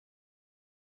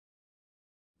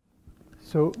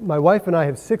So my wife and I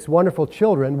have 6 wonderful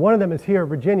children. One of them is here,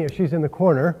 Virginia. She's in the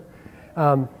corner.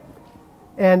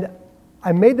 And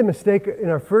I made the mistake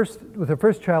with our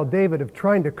first child, David, of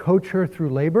trying to coach her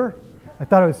through labor. I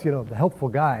thought I was, the helpful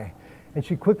guy. And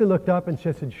she quickly looked up and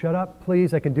she said, "Shut up,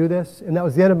 please, I can do this." And that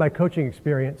was the end of my coaching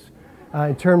experience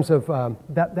in terms of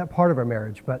that part of our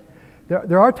marriage. But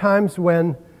there are times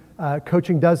when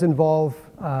coaching does involve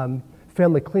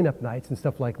family cleanup nights and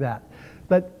stuff like that.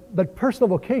 But personal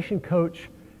vocation coach,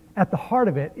 at the heart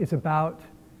of it, is about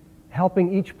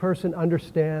helping each person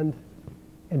understand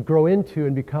and grow into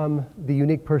and become the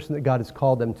unique person that God has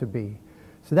called them to be.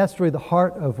 So that's really the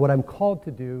heart of what I'm called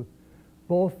to do,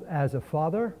 both as a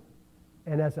father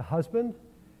and as a husband,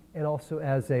 and also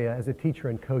as a teacher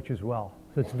and coach as well.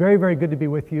 So it's very, very good to be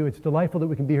with you. It's delightful that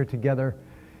we can be here together,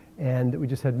 and we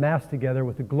just had Mass together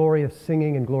with the glorious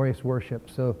singing and glorious worship.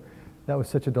 So that was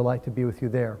such a delight to be with you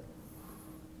there.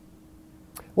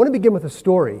 I want to begin with a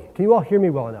story. Can you all hear me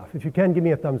well enough? If you can, give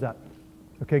me a thumbs up.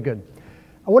 Okay, good.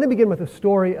 I want to begin with a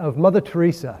story of Mother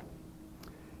Teresa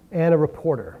and a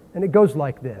reporter. And it goes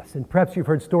like this, and perhaps you've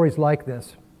heard stories like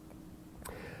this.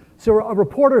 So a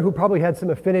reporter who probably had some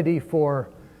affinity for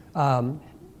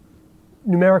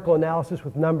numerical analysis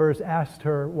with numbers asked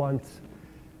her once,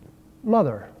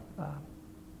 "Mother,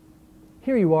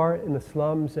 here you are in the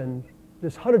slums and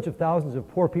there's hundreds of thousands of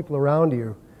poor people around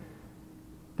you.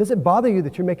 Does it bother you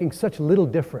that you're making such little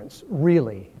difference,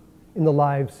 really, in the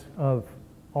lives of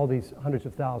all these hundreds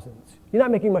of thousands? You're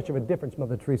not making much of a difference,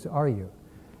 Mother Teresa, are you?"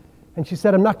 And she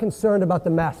said, "I'm not concerned about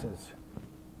the masses.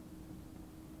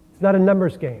 It's not a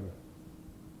numbers game.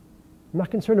 I'm not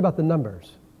concerned about the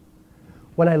numbers.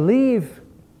 When I leave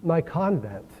my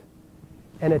convent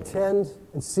and attend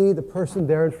and see the person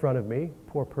there in front of me,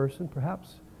 poor person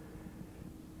perhaps,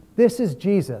 this is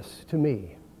Jesus to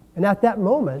me. And at that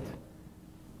moment,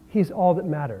 He's all that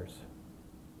matters.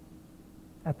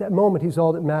 At that moment, He's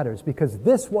all that matters, because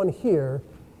this one here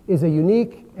is a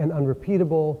unique and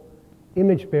unrepeatable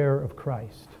image bearer of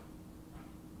Christ.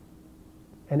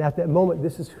 And at that moment,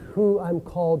 this is who I'm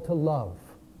called to love.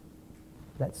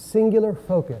 That singular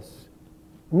focus.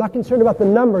 I'm not concerned about the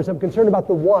numbers, I'm concerned about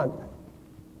the one.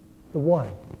 The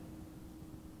one.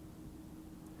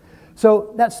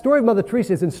 So that story of Mother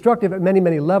Teresa is instructive at many,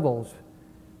 many levels.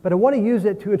 But I want to use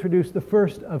it to introduce the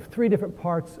first of 3 different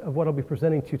parts of what I'll be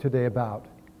presenting to you today about.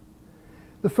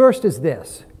 The first is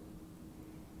this.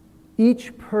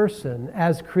 Each person,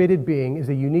 as created being, is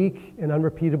a unique and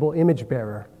unrepeatable image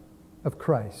bearer of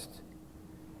Christ,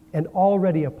 and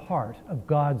already a part of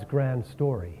God's grand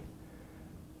story.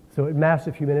 So at Mass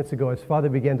a few minutes ago, as Father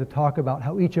began to talk about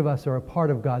how each of us are a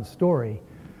part of God's story,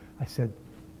 I said,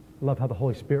 I love how the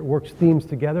Holy Spirit works themes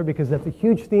together, because that's a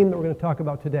huge theme that we're going to talk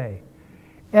about today.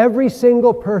 Every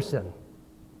single person,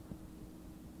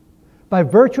 by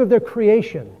virtue of their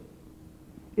creation,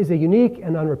 is a unique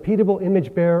and unrepeatable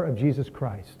image bearer of Jesus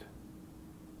Christ.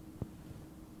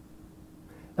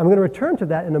 I'm going to return to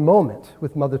that in a moment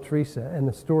with Mother Teresa and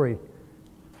the story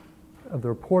of the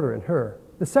reporter and her.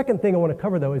 The second thing I want to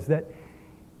cover, though, is that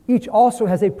each also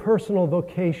has a personal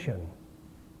vocation.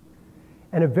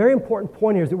 And a very important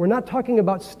point here is that we're not talking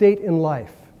about state in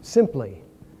life, simply,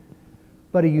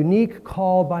 but a unique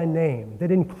call by name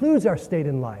that includes our state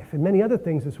in life and many other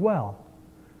things as well.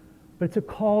 But it's a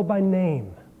call by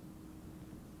name.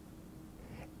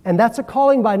 And that's a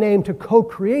calling by name to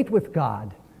co-create with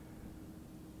God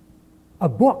a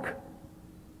book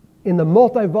in the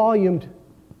multi-volumed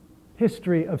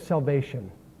history of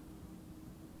salvation.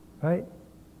 Right?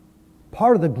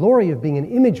 Part of the glory of being an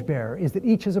image bearer is that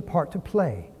each has a part to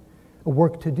play, a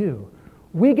work to do.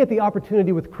 We get the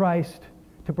opportunity with Christ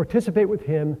to participate with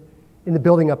Him in the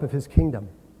building up of His kingdom.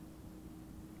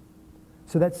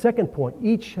 So that second point,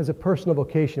 each has a personal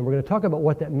vocation. We're going to talk about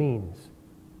what that means.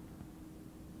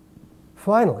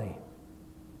 Finally,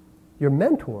 your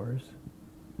mentors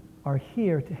are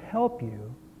here to help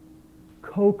you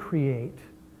co-create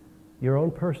your own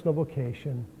personal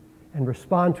vocation and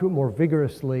respond to it more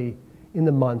vigorously in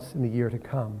the months and the year to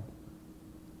come.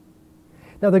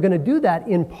 Now, they're going to do that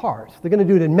in part. They're going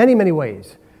to do it in many, many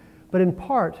ways, but in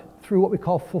part through what we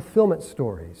call fulfillment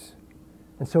stories.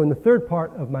 And so in the third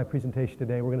part of my presentation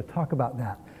today, we're going to talk about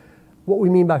that, what we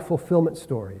mean by fulfillment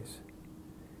stories.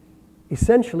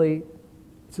 Essentially,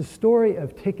 it's a story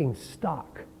of taking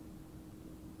stock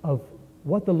of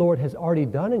what the Lord has already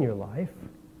done in your life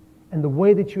and the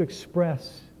way that you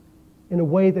express in a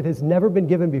way that has never been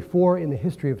given before in the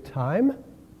history of time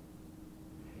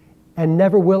and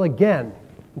never will again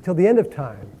until the end of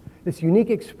time, this unique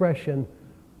expression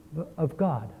of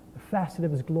God, the facet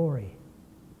of His glory.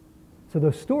 So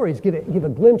those stories give a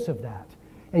glimpse of that.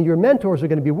 And your mentors are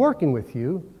going to be working with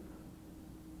you,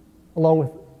 along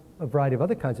with a variety of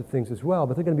other kinds of things as well,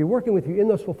 but they're going to be working with you in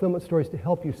those fulfillment stories to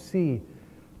help you see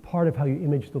part of how you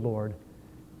image the Lord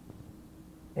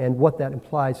and what that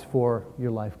implies for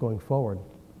your life going forward.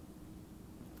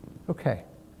 Okay.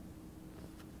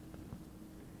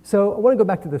 So I want to go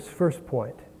back to this first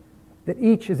point, that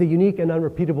each is a unique and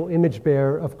unrepeatable image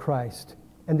bearer of Christ,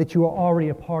 and that you are already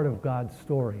a part of God's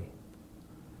story.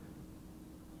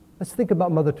 Let's think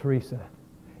about Mother Teresa.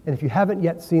 And if you haven't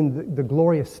yet seen the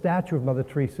glorious statue of Mother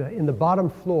Teresa, in the bottom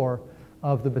floor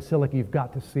of the basilica, you've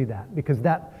got to see that, because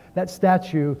that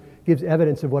statue gives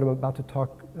evidence of what I'm about to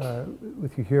talk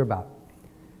with you here about.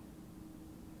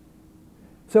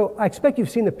 So I expect you've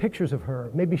seen the pictures of her.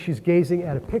 Maybe she's gazing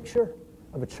at a picture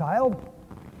of a child,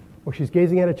 or she's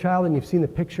gazing at a child and you've seen the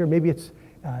picture. Maybe it's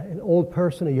an old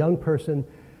person, a young person.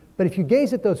 But if you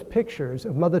gaze at those pictures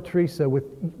of Mother Teresa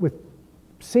with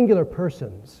singular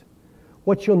persons,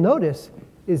 what you'll notice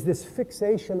is this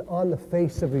fixation on the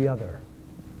face of the other,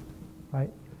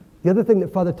 right? The other thing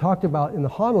that Father talked about in the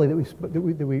homily that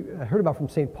we heard about from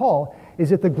St. Paul is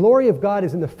that the glory of God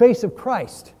is in the face of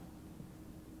Christ,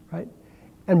 right?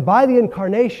 And by the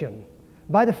incarnation,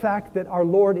 by the fact that our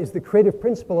Lord is the creative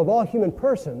principle of all human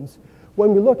persons,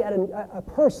 when we look at a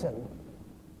person,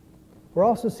 we're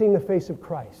also seeing the face of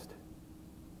Christ.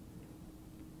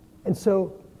 And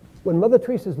so when Mother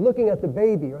Teresa is looking at the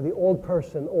baby or the old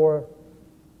person or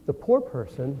the poor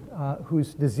person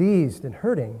who's diseased and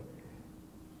hurting,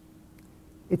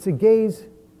 it's a gaze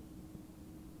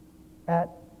at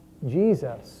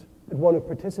Jesus, at one who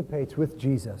participates with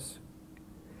Jesus.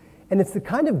 And it's the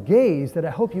kind of gaze that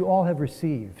I hope you all have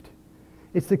received.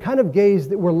 It's the kind of gaze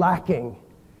that we're lacking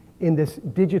in this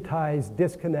digitized,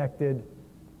 disconnected,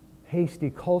 hasty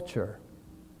culture.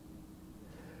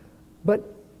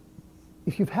 But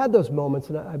if you've had those moments,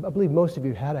 and I believe most of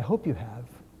you had, I hope you have,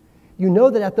 you know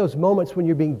that at those moments when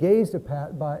you're being gazed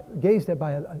at by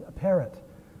a parent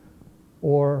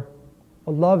or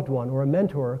a loved one or a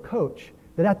mentor or a coach,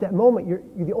 that at that moment you're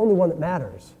the only one that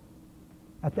matters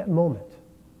at that moment.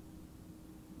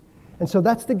 And so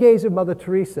that's the gaze of Mother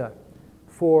Teresa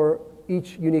for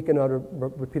each unique and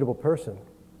unrepeatable person.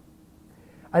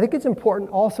 I think it's important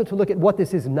also to look at what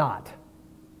this is not.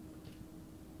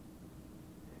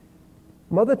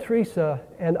 Mother Teresa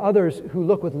and others who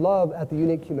look with love at the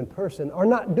unique human person are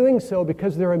not doing so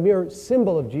because they're a mere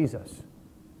symbol of Jesus,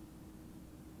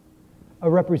 a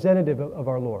representative of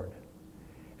our Lord.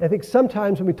 And I think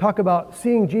sometimes when we talk about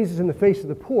seeing Jesus in the face of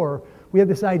the poor, we have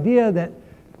this idea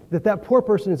that poor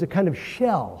person is a kind of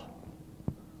shell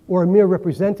or a mere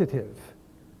representative.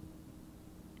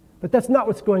 But that's not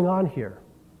what's going on here.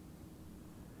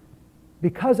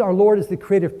 Because our Lord is the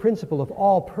creative principle of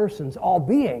all persons, all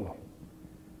being,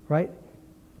 right?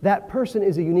 That person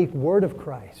is a unique word of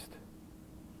Christ.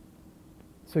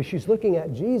 So she's looking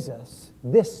at Jesus,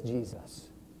 this Jesus.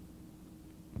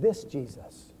 This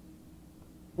Jesus.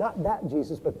 Not that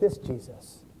Jesus, but this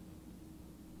Jesus.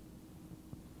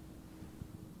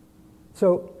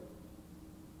 So,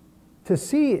 to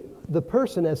see the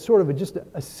person as sort of just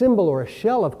a symbol or a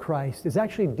shell of Christ is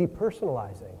actually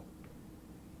depersonalizing.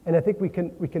 And I think we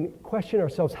can question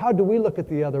ourselves, how do we look at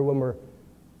the other when we're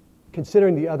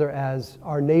considering the other as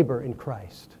our neighbor in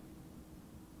Christ?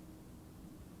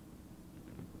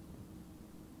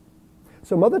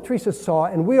 So Mother Teresa saw,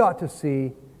 and we ought to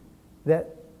see,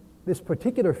 that this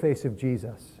particular face of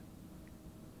Jesus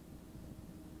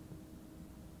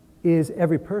is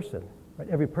every person. Right?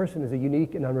 Every person is a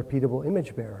unique and unrepeatable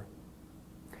image bearer.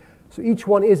 So each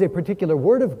one is a particular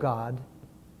Word of God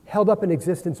held up in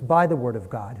existence by the Word of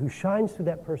God, who shines through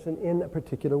that person in a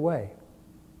particular way.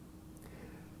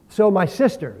 So my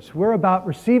sisters, we're about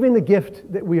receiving the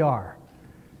gift that we are.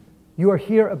 You are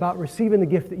here about receiving the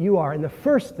gift that you are. And the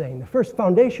first thing, the first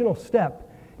foundational step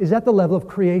is at the level of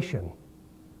creation.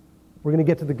 We're going to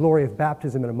get to the glory of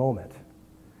baptism in a moment.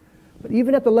 But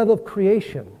even at the level of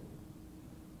creation,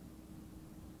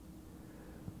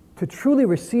 to truly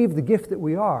receive the gift that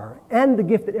we are and the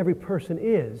gift that every person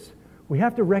is, we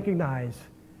have to recognize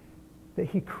that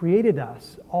He created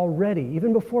us already,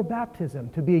 even before baptism,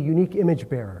 to be a unique image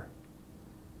bearer.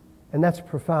 And that's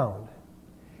profound.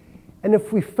 And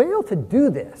if we fail to do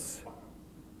this,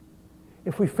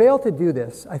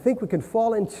 I think we can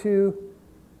fall into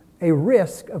a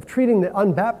risk of treating the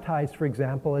unbaptized, for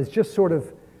example, as just sort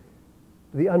of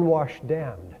the unwashed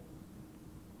damned.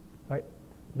 Right?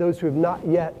 Those who have not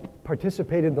yet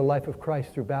participated in the life of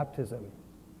Christ through baptism.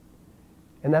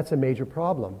 And that's a major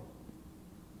problem.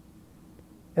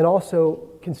 And also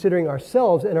considering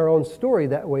ourselves and our own story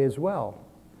that way as well.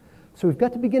 So we've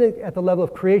got to begin at the level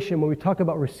of creation when we talk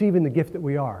about receiving the gift that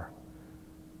we are.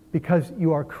 Because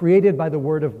you are created by the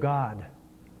Word of God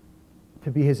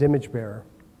to be His image bearer.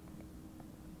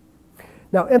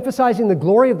 Now, emphasizing the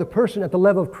glory of the person at the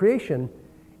level of creation,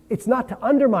 it's not to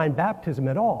undermine baptism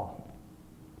at all,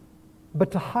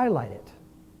 but to highlight it.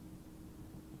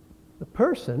 The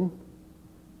person,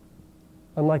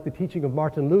 unlike the teaching of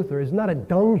Martin Luther, is not a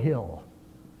dunghill,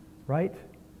 right?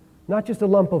 Not just a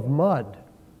lump of mud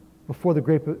before the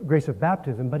grace of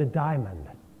baptism, but a diamond,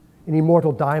 an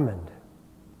immortal diamond.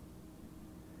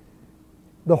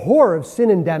 The horror of sin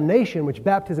and damnation which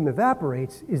baptism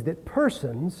evaporates is that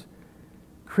persons,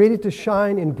 created to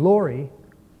shine in glory,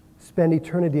 spend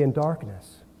eternity in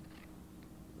darkness.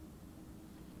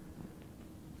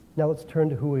 Now let's turn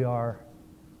to who we are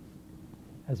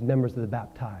as members of the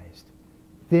baptized.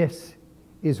 This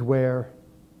is where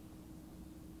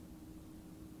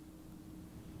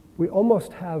we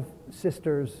almost have,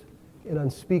 sisters, in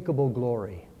unspeakable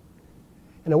glory.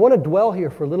 And I want to dwell here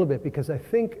for a little bit because I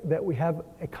think that we have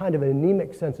a kind of an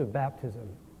anemic sense of baptism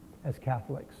as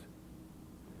Catholics.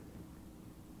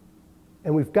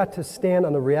 And we've got to stand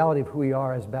on the reality of who we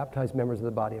are as baptized members of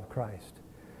the body of Christ.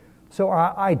 So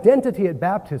our identity at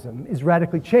baptism is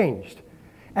radically changed.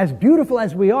 As beautiful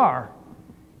as we are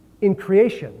in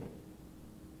creation,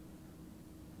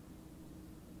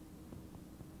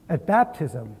 at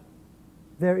baptism,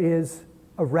 there is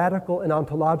a radical and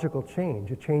ontological change,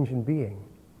 a change in being.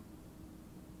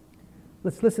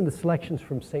 Let's listen to selections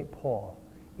from St. Paul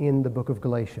in the book of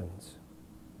Galatians.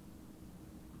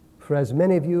 For as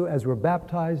many of you as were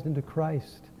baptized into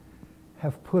Christ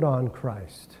have put on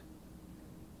Christ.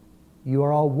 You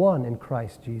are all one in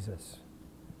Christ Jesus.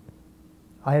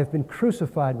 I have been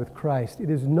crucified with Christ.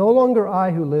 It is no longer I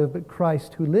who live, but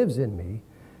Christ who lives in me.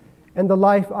 And the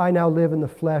life I now live in the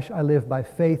flesh, I live by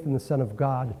faith in the Son of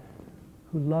God,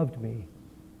 who loved me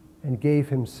and gave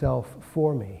himself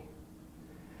for me.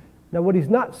 Now, what he's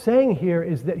not saying here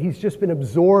is that he's just been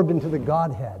absorbed into the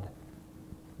Godhead,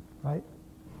 right?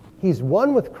 He's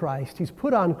one with Christ, he's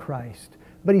put on Christ,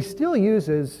 but he still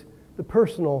uses the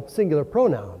personal singular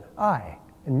pronoun, I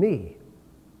and me.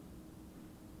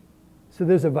 So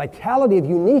there's a vitality of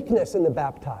uniqueness in the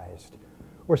baptized,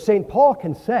 where St. Paul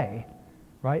can say,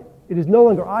 right, it is no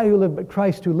longer I who live, but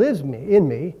Christ who lives in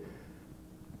me.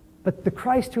 But the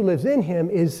Christ who lives in him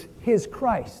is his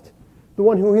Christ, the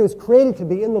one who he was created to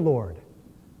be in the Lord.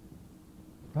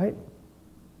 Right?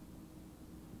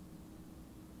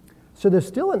 So there's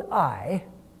still an I.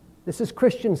 This is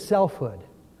Christian selfhood.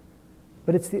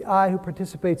 But it's the I who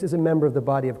participates as a member of the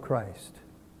body of Christ.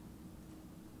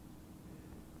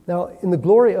 Now, in the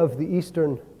glory of the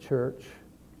Eastern Church,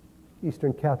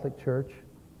 Eastern Catholic Church,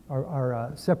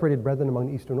 our separated brethren among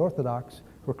the Eastern Orthodox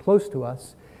who are close to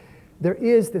us, there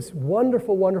is this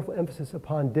wonderful, wonderful emphasis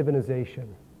upon divinization.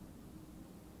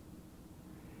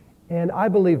 And I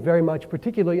believe very much,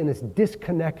 particularly in this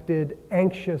disconnected,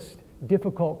 anxious,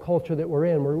 difficult culture that we're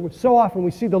in, where so often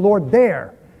we see the Lord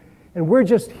there, and we're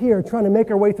just here trying to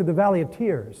make our way through the valley of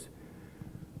tears.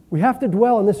 We have to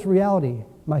dwell in this reality,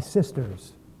 my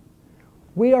sisters.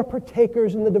 We are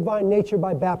partakers in the divine nature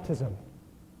by baptism.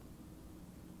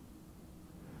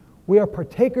 We are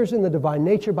partakers in the divine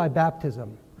nature by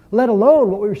baptism, let alone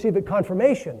what we receive at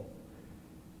confirmation,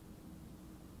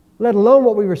 let alone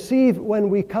what we receive when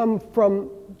we come from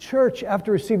church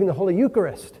after receiving the Holy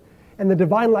Eucharist, and the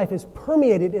divine life is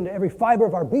permeated into every fiber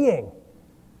of our being.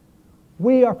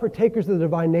 We are partakers of the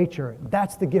divine nature.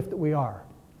 That's the gift that we are.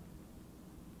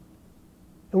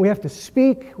 And we have to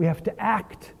speak, we have to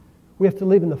act, we have to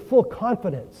live in the full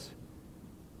confidence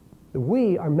that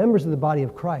we are members of the body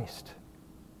of Christ.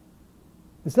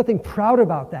 There's nothing proud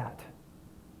about that.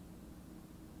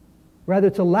 Rather,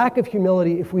 it's a lack of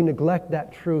humility if we neglect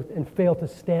that truth and fail to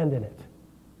stand in it.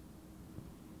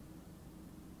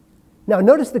 Now,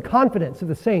 notice the confidence of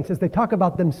the saints as they talk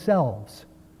about themselves.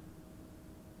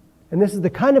 And this is the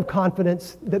kind of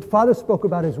confidence that Father spoke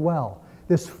about as well.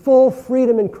 This full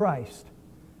freedom in Christ.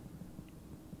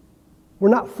 We're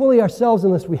not fully ourselves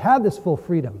unless we have this full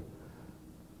freedom.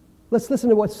 Let's listen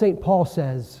to what St. Paul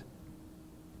says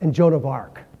in Joan of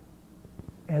Arc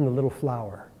and the little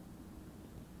flower.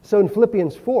 So in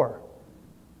Philippians 4,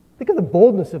 think of the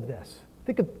boldness of this.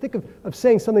 Think of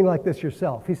saying something like this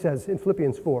yourself. He says in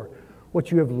Philippians 4, what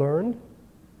you have learned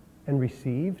and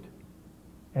received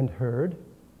and heard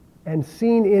and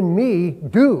seen in me,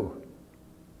 do,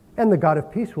 and the God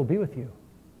of peace will be with you.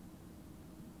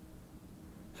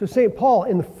 So St. Paul,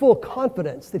 in the full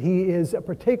confidence that he is a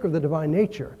partaker of the divine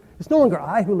nature, it's no longer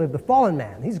I who live, the fallen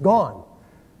man. He's gone.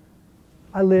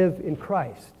 I live in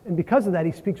Christ. And because of that,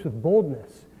 he speaks with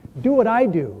boldness, Do what I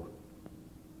do.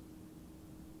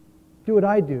 Do what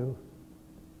I do,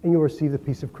 and you'll receive the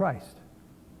peace of Christ.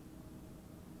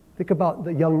 Think about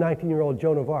the young 19-year-old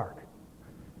Joan of Arc.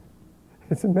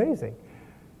 It's amazing.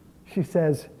 She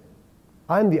says,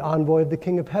 I'm the envoy of the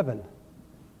King of Heaven.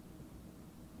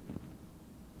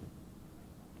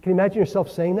 Can you imagine yourself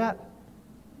saying that?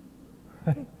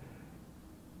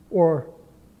 Or,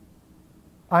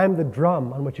 I'm the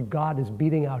drum on which God is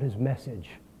beating out his message.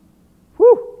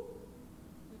 Whew!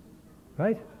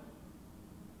 Right?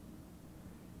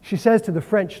 She says to the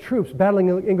French troops battling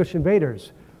English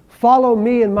invaders, follow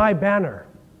me and my banner,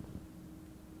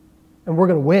 and we're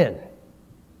going to win.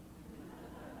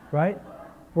 Right?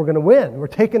 We're going to win. We're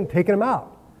taking them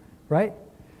out. Right?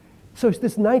 So it's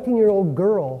this 19-year-old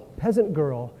girl, peasant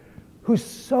girl, who's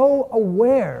so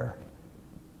aware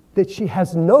that she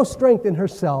has no strength in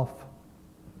herself,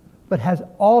 but has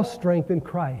all strength in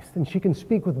Christ. And she can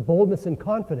speak with boldness and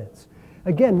confidence.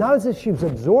 Again, not as if she was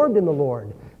absorbed in the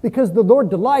Lord, because the Lord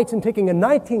delights in taking a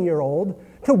 19-year-old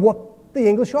to whoop the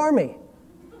English army.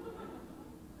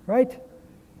 Right?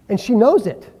 And she knows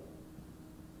it.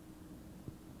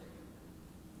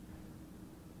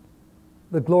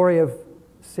 The glory of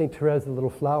St. Therese, the little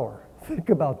flower. Think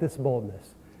about this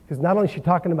boldness. Because not only is she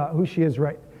talking about who she is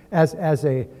right as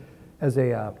a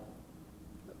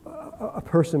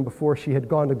person before she had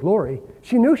gone to glory,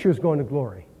 she knew she was going to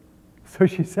glory. So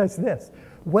she says this,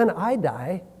 when I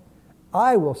die,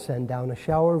 I will send down a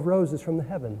shower of roses from the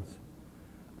heavens.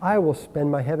 I will spend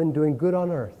my heaven doing good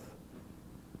on earth.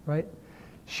 Right?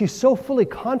 She's so fully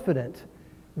confident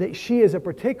that she is a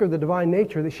partaker of the divine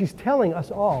nature that she's telling us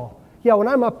all, yeah, when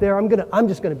I'm up there, I'm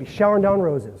just going to be showering down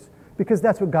roses because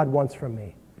that's what God wants from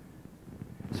me.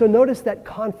 So notice that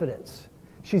confidence.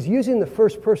 She's using the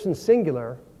first person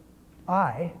singular,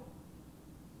 I,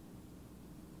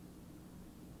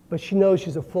 but she knows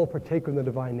she's a full partaker in the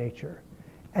divine nature.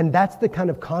 And that's the kind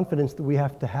of confidence that we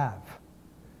have to have.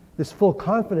 This full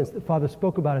confidence that Father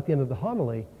spoke about at the end of the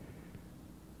homily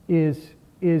is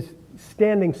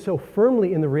standing so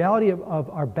firmly in the reality of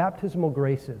our baptismal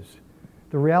graces,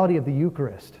 the reality of the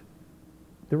Eucharist,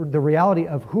 the reality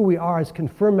of who we are as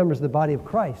confirmed members of the body of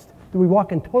Christ, that we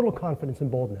walk in total confidence and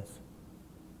boldness.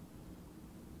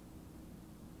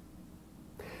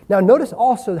 Now notice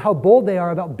also how bold they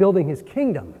are about building his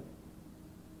kingdom.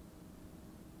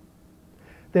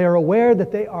 They are aware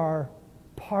that they are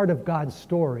part of God's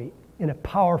story in a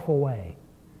powerful way.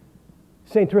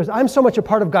 St. Therese, I'm so much a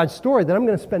part of God's story that I'm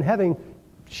going to spend heaven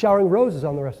showering roses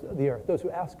on the rest of the earth, those who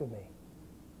ask of me.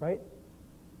 Right?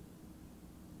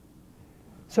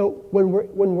 So when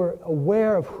we're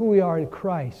aware of who we are in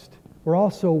Christ, we're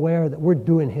also aware that we're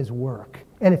doing his work,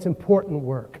 and it's important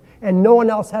work. And no one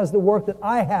else has the work that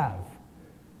I have.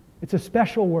 It's a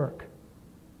special work.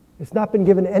 It's not been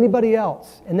given to anybody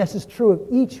else, and this is true of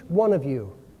each one of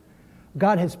you.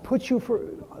 God has put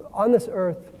you on this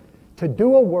earth to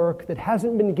do a work that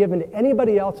hasn't been given to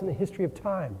anybody else in the history of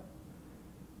time.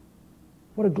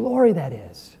 What a glory that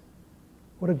is.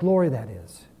 What a glory that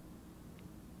is.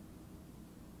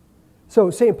 So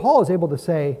St. Paul is able to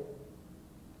say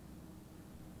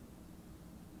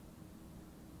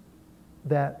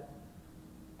that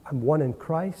I'm one in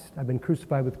Christ. I've been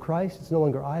crucified with Christ. It's no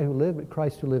longer I who live, but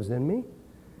Christ who lives in me.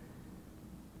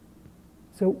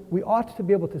 So we ought to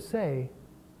be able to say,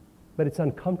 but it's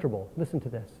uncomfortable. Listen to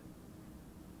this.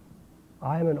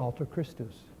 I am an alter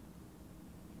Christus.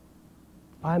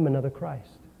 I am another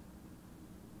Christ.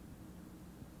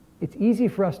 It's easy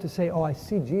for us to say, oh, I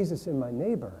see Jesus in my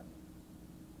neighbor.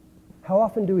 How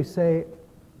often do we say,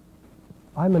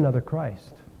 I'm another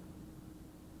Christ?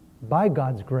 By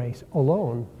God's grace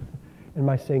alone. Am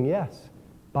I saying yes?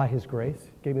 By his grace,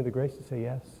 gave me the grace to say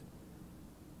yes.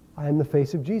 I am the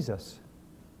face of Jesus.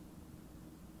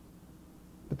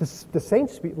 But the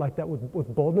saints speak like that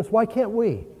with boldness. Why can't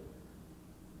we?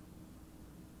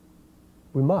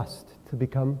 We must to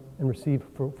become and receive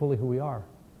fully who we are.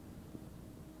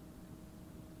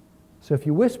 So if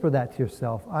you whisper that to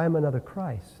yourself, I am another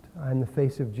Christ. I am the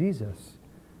face of Jesus.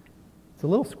 It's a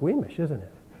little squeamish, isn't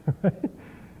it?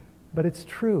 But it's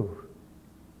true.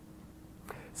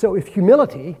 So if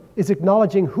humility is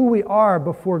acknowledging who we are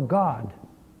before God,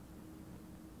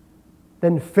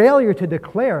 then failure to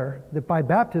declare that by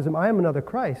baptism I am another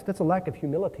Christ, that's a lack of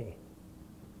humility.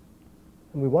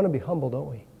 And we want to be humble, don't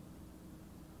we?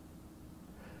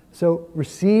 So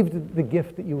receive the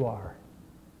gift that you are.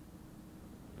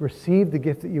 Receive the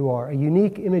gift that you are, a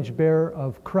unique image bearer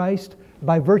of Christ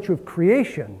by virtue of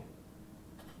creation,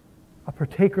 a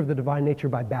partaker of the divine nature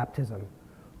by baptism,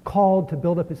 called to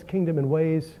build up his kingdom in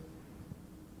ways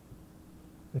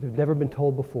that have never been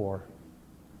told before.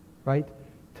 right?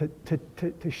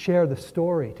 To share the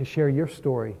story, to share your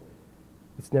story.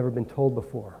 It's never been told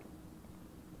before.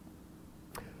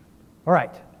 All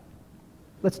right,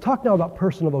 let's talk now about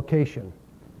personal vocation.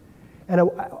 And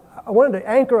I wanted to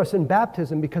anchor us in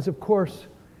baptism because, of course,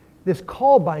 this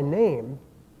call by name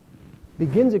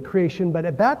begins at creation, but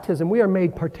at baptism we are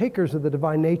made partakers of the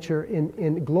divine nature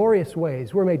in glorious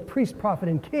ways. We're made priest, prophet,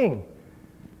 and king.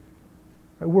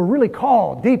 We're really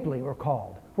called, deeply we're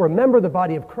called. We're a member of the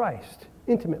body of Christ,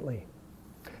 intimately.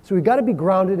 So we've got to be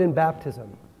grounded in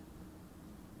baptism.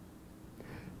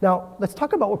 Now, let's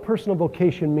talk about what personal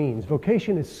vocation means.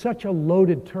 Vocation is such a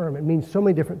loaded term. It means so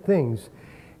many different things.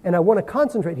 And I want to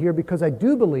concentrate here because I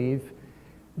do believe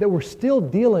that we're still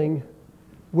dealing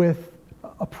with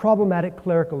a problematic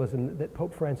clericalism that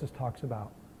Pope Francis talks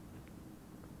about.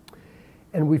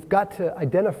 And we've got to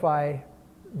identify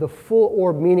the full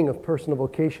orb meaning of personal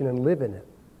vocation and live in it.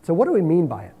 So what do we mean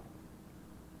by it?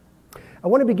 I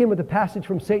want to begin with a passage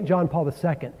from St. John Paul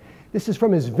II. This is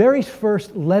from his very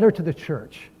first letter to the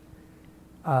church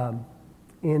in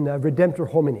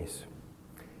Redemptor Hominis.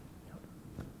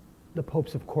 The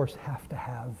popes, of course, have to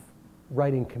have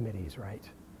writing committees, right?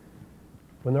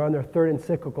 When they're on their third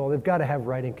encyclical, they've got to have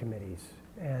writing committees.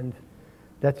 And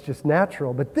that's just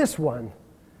natural. But this one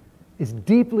is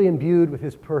deeply imbued with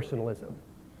his personalism,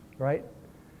 right?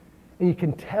 And you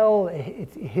can tell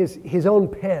his own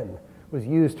pen was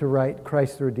used to write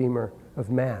Christ the Redeemer of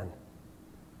man.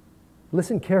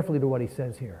 Listen carefully to what he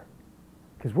says here,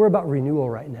 because we're about renewal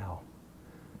right now.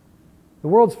 The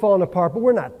world's fallen apart, but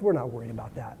we're not worried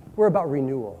about that. We're about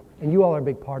renewal, and you all are a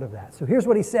big part of that. So here's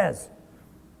what he says.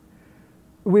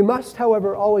 We must,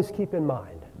 however, always keep in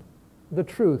mind the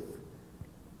truth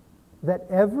that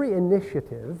every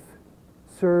initiative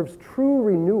serves true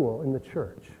renewal in the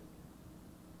church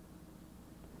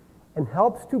and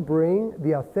helps to bring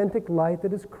the authentic light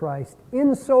that is Christ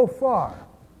insofar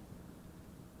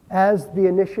as the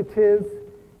initiative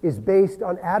is based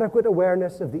on adequate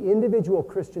awareness of the individual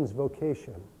Christian's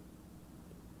vocation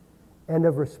and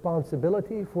of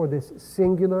responsibility for this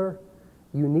singular,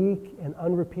 unique, and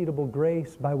unrepeatable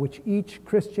grace by which each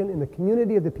Christian in the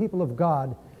community of the people of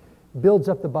God builds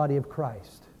up the body of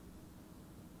Christ.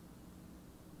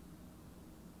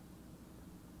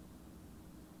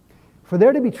 For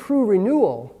there to be true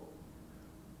renewal,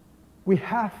 we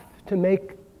have to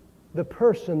make the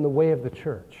person the way of the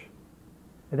church.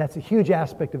 And that's a huge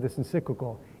aspect of this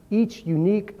encyclical. Each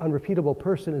unique, unrepeatable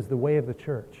person is the way of the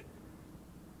church.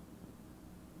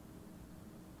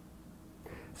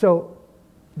 So,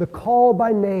 the call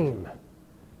by name,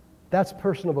 that's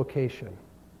personal vocation.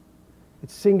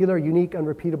 It's singular, unique,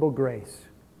 unrepeatable grace.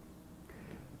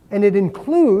 And it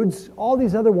includes all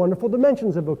these other wonderful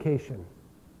dimensions of vocation.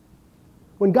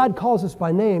 When God calls us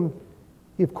by name,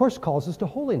 He of course calls us to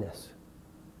holiness.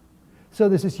 So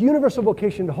there's this universal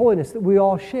vocation to holiness that we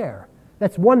all share.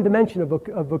 That's one dimension of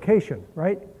vocation,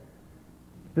 right?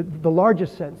 The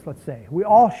largest sense, let's say. We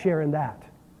all share in that.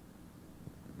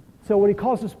 So when He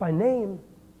calls us by name,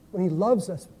 when He loves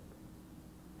us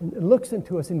and looks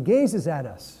into us and gazes at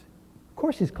us, of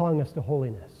course He's calling us to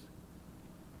holiness.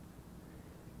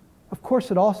 Of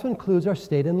course, it also includes our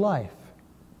state in life.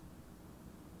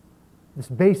 This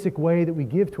basic way that we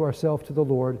give to ourselves to the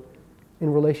Lord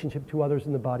in relationship to others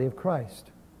in the body of Christ,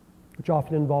 which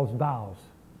often involves vows,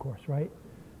 of course, right?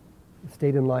 The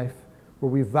state in life where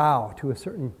we vow to a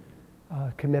certain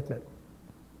commitment.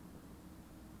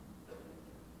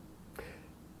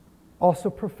 Also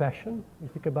profession. We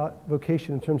think about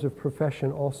vocation in terms of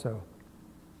profession also.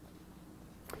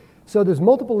 So there's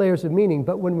multiple layers of meaning,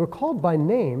 but when we're called by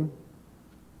name,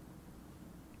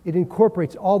 it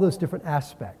incorporates all those different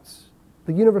aspects.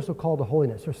 The universal call to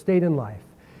holiness, or state in life.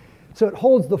 So it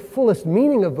holds the fullest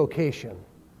meaning of vocation.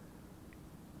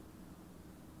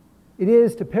 It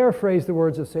is, to paraphrase the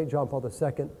words of St. John Paul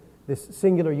II, this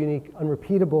singular, unique,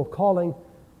 unrepeatable calling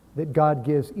that God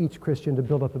gives each Christian to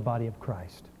build up the body of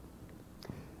Christ.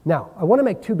 Now, I want to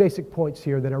make two basic points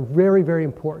here that are very, very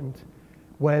important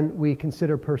when we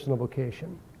consider personal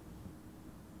vocation.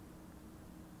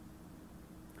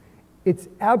 It's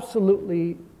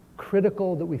absolutely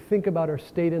critical that we think about our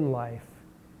state in life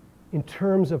in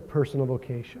terms of personal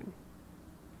vocation.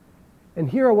 And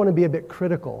here I want to be a bit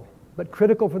critical, but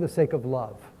critical for the sake of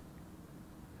love.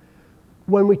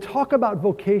 When we talk about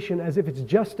vocation as if it's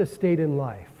just a state in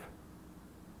life,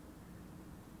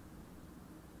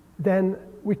 then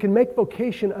we can make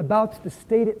vocation about the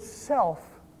state itself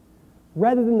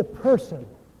rather than the person.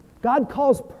 God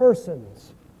calls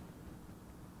persons.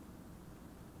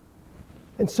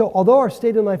 And so, although our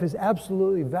state in life is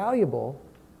absolutely valuable,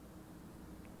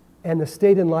 and the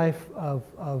state in life of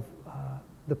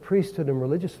the priesthood and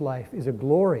religious life is a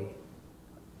glory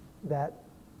that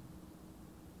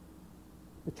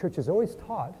the church has always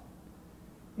taught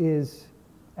is,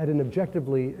 at an objective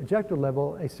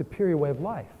level, a superior way of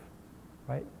life,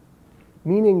 right?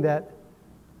 Meaning that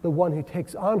the one who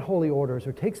takes on holy orders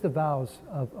or takes the vows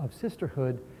of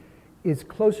sisterhood is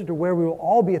closer to where we will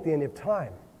all be at the end of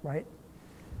time, right?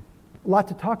 A lot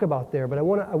to talk about there, but I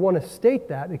want to state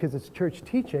that because it's church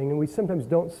teaching and we sometimes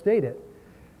don't state it.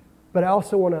 But I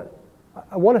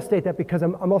want to state that because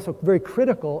I'm also very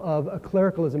critical of a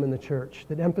clericalism in the church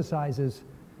that emphasizes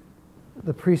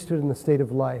the priesthood and the state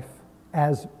of life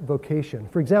as vocation.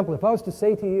 For example, if I was to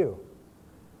say to you,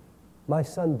 my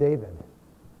son David,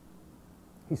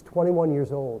 he's 21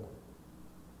 years old,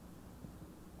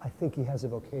 I think he has a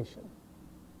vocation.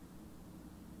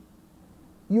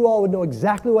 You all would know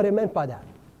exactly what I meant by that,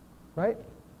 right?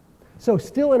 So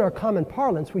still in our common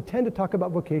parlance, we tend to talk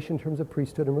about vocation in terms of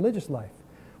priesthood and religious life,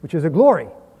 which is a glory.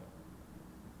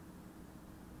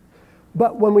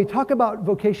 But when we talk about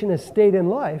vocation as state in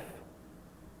life,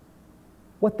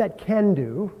 what that can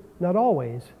do, not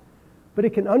always, but it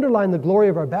can underline the glory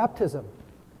of our baptism.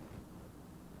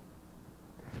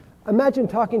 Imagine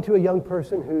talking to a young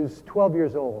person who's 12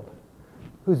 years old,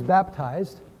 who's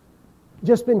baptized,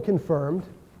 just been confirmed,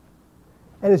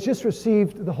 and has just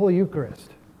received the Holy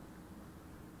Eucharist.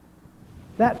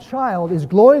 That child is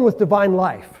glowing with divine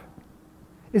life,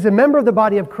 is a member of the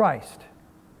body of Christ,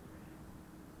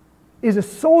 is a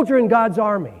soldier in God's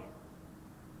army,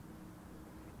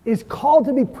 is called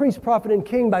to be priest, prophet, and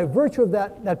king by virtue of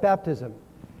that baptism.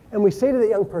 And we say to the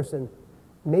young person,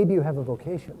 maybe you have a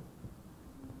vocation.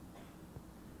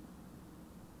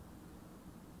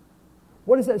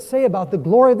 What does that say about the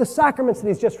glory of the sacraments that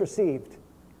he's just received?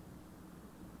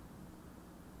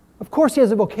 Of course he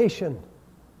has a vocation.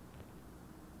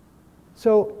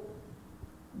 So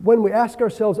when we ask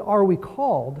ourselves, are we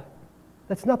called?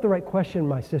 That's not the right question,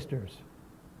 my sisters.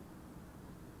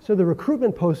 So the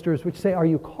recruitment posters which say, are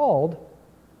you called?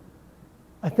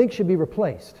 I think should be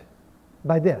replaced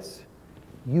by this.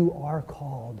 You are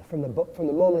called from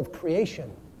the moment of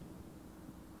creation.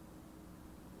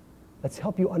 Let's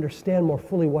help you understand more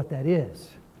fully what that is.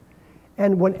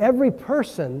 And when every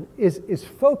person is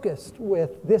focused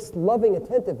with this loving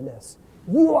attentiveness,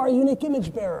 you are a unique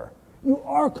image bearer. You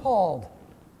are called.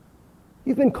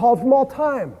 You've been called from all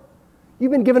time.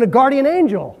 You've been given a guardian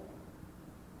angel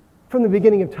from the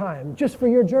beginning of time, just for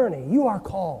your journey. You are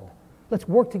called. Let's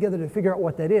work together to figure out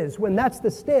what that is. When that's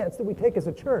the stance that we take as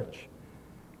a church,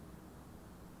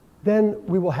 then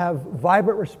we will have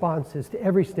vibrant responses to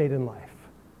every state in life.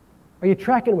 Are you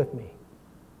tracking with me?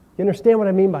 You understand what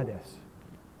I mean by this?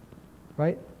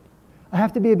 Right? I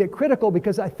have to be a bit critical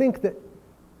because I think that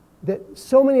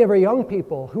so many of our young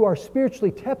people who are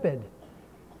spiritually tepid,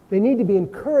 they need to be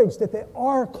encouraged that they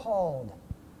are called,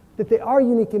 that they are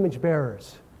unique image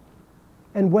bearers.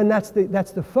 And when that's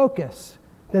the focus,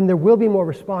 then there will be more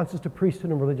responses to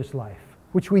priesthood and religious life,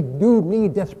 which we do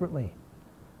need desperately.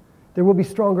 There will be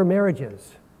stronger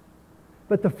marriages.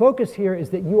 But the focus here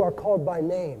is that you are called by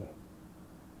name.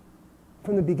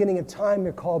 From the beginning of time,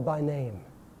 you're called by name.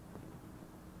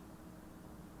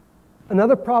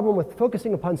 Another problem with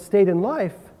focusing upon state in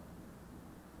life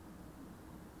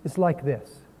is like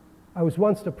this. I was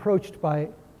once approached by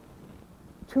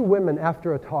two women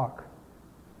after a talk.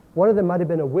 One of them might have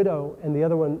been a widow, and the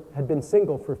other one had been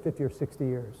single for 50 or 60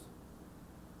 years.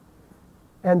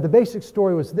 And the basic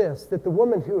story was this, that the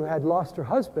woman who had lost her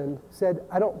husband said,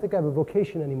 I don't think I have a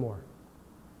vocation anymore.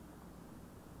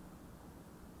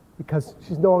 Because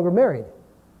she's no longer married.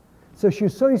 So she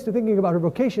was so used to thinking about her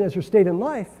vocation as her state in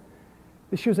life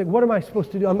that she was like, what am I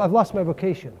supposed to do? I've lost my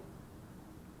vocation.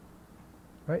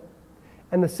 Right?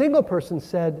 And the single person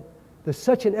said, there's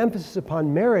such an emphasis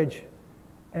upon marriage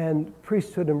and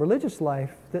priesthood and religious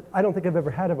life that I don't think I've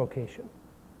ever had a vocation.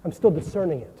 I'm still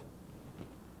discerning it.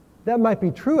 That might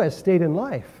be true as state in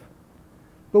life.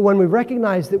 But when we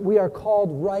recognize that we are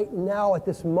called right now at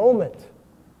this moment,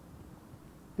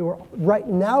 that we're right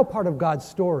now part of God's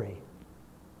story,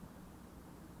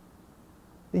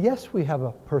 yes, we have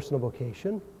a personal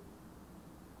vocation.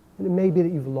 And it may be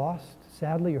that you've lost,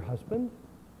 sadly, your husband.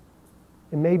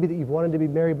 It may be that you've wanted to be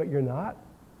married, but you're not.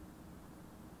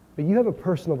 But you have a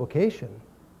personal vocation.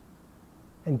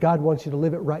 And God wants you to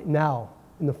live it right now,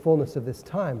 in the fullness of this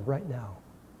time, right now.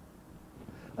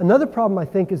 Another problem, I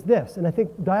think, is this, and I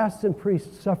think diocesan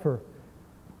priests suffer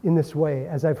in this way,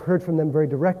 as I've heard from them very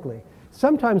directly.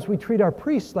 Sometimes we treat our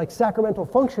priests like sacramental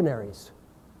functionaries.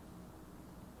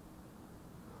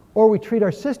 Or we treat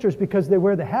our sisters, because they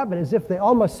wear the habit, as if they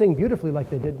all must sing beautifully like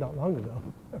they did not long ago.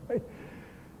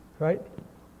 Right?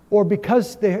 or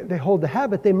because they hold the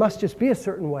habit, they must just be a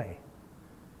certain way.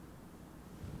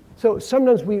 So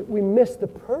sometimes we miss the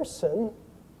person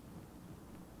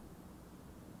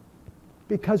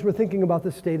because we're thinking about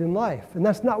the state in life. And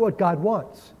that's not what God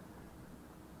wants.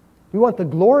 We want the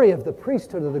glory of the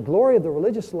priesthood or the glory of the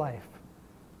religious life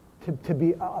to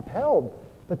be upheld.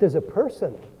 But there's a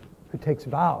person who takes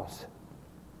vows.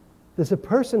 There's a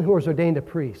person who is ordained a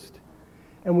priest.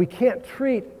 And we can't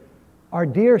treat our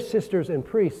dear sisters and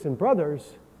priests and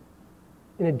brothers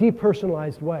in a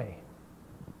depersonalized way.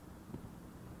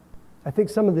 I think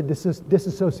some of the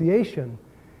disassociation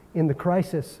in the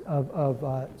crisis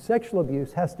of sexual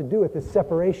abuse has to do with this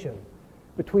separation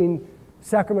between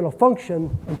sacramental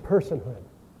function and personhood.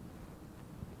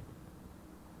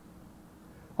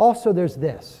 Also, there's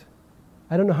this.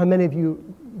 I don't know how many of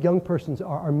you young persons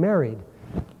are married,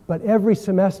 but every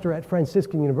semester at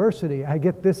Franciscan University, I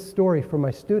get this story from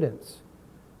my students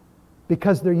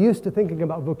because they're used to thinking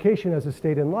about vocation as a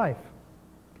state in life.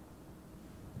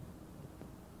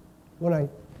 When I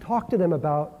talk to them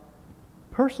about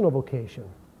personal vocation,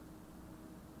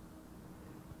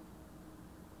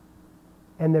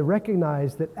 and they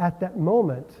recognize that at that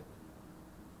moment,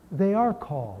 they are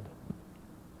called.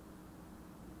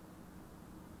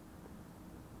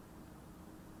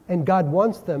 And God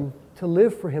wants them to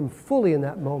live for Him fully in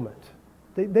that moment.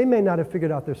 They may not have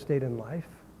figured out their state in life.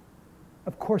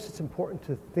 Of course, it's important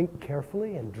to think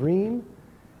carefully and dream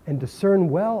and discern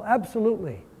well,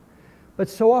 absolutely. But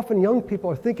so often young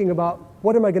people are thinking about,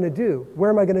 what am I going to do? Where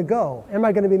am I going to go? Am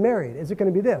I going to be married? Is it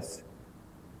going to be this?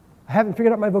 I haven't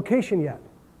figured out my vocation yet.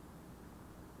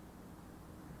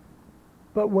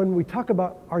 But when we talk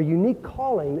about our unique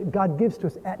calling that God gives to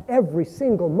us at every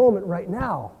single moment right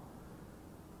now,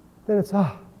 then it's,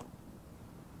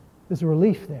 there's a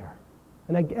relief there.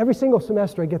 And every single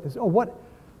semester I get this, what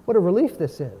a relief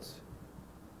this is.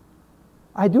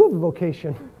 I do have a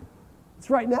vocation. It's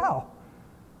right now.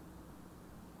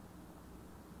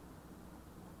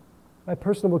 My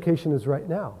personal vocation is right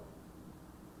now.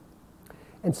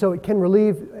 And so it can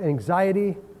relieve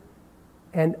anxiety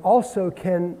and also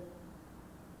can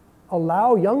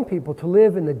allow young people to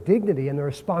live in the dignity and the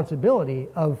responsibility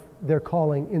of their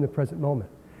calling in the present moment.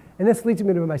 And this leads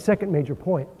me to my second major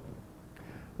point.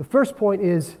 The first point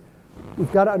is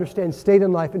we've got to understand state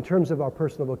in life in terms of our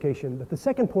personal vocation. But the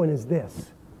second point is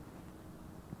this.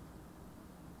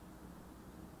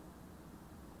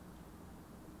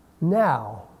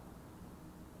 Now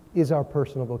is our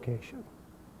personal vocation.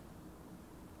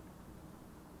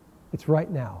 It's right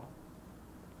now.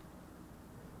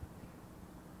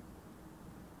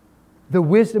 The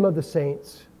wisdom of the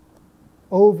saints,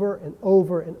 over and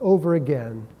over and over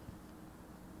again,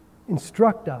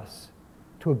 instruct us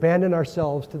to abandon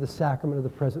ourselves to the sacrament of the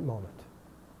present moment.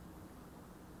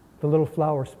 The Little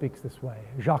Flower speaks this way.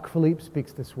 Jacques Philippe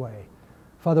speaks this way.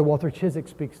 Father Walter Chiswick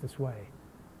speaks this way,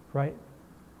 right?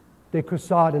 De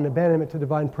Caussade in Abandonment to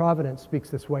Divine Providence speaks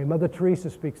this way. Mother Teresa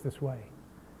speaks this way.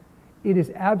 It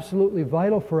is absolutely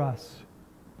vital for us.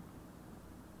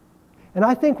 And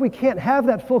I think we can't have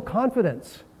that full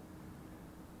confidence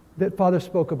that Father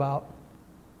spoke about.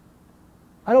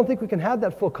 I don't think we can have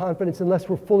that full confidence unless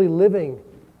we're fully living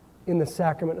in the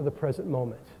sacrament of the present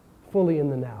moment, fully in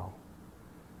the now.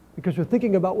 Because we're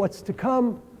thinking about what's to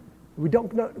come, we don't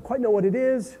quite know what it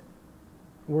is,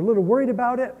 we're a little worried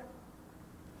about it,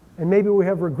 and maybe we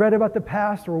have regret about the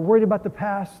past, or we're worried about the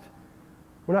past,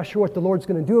 we're not sure what the Lord's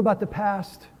going to do about the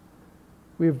past,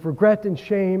 we have regret and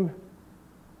shame.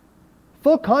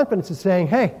 Full confidence is saying,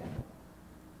 hey,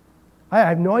 I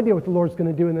have no idea what the Lord's going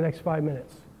to do in the next 5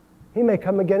 minutes. He may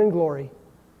come again in glory.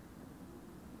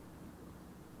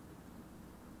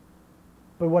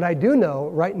 But what I do know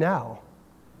right now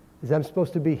is I'm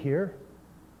supposed to be here.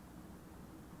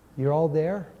 You're all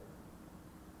there.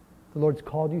 The Lord's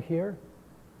called you here.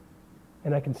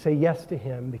 And I can say yes to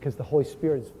Him because the Holy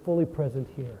Spirit is fully present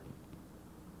here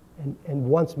and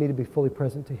wants me to be fully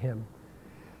present to Him.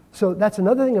 So that's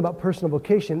another thing about personal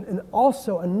vocation, and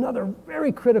also another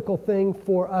very critical thing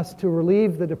for us to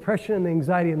relieve the depression and the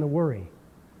anxiety and the worry.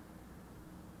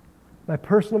 My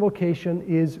personal vocation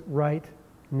is right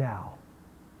now.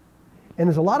 And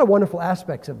there's a lot of wonderful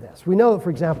aspects of this. We know, for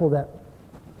example, that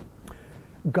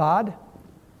God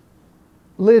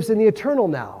lives in the eternal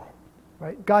now.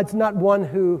 Right? God's not one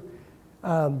who,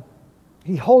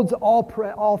 He holds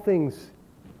all things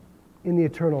in the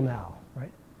eternal now.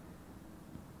 Right?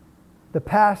 The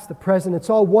past, the present, it's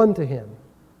all one to Him.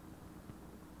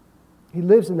 He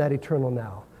lives in that eternal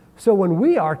now. So when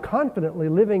we are confidently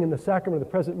living in the sacrament of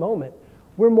the present moment,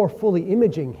 we're more fully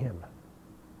imaging Him.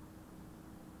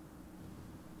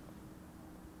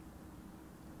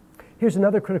 Here's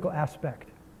another critical aspect.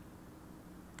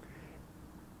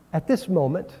 At this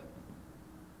moment,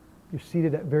 you're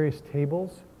seated at various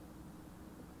tables.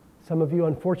 Some of you,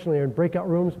 unfortunately, are in breakout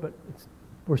rooms, but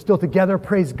we're still together,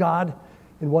 praise God,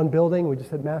 in one building. We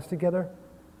just had Mass together.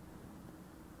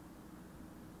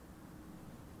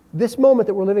 This moment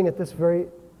that we're living at this very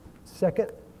second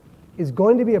is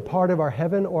going to be a part of our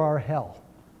heaven or our hell.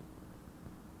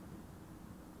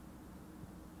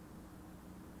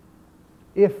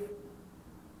 If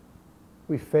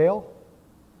we fail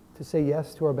to say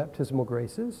yes to our baptismal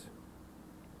graces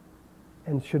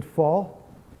and should fall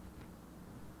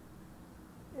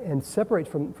and separate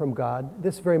from God,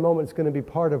 this very moment is going to be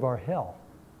part of our hell.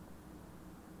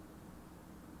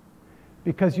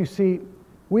 Because you see,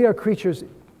 we are creatures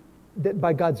that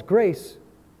by God's grace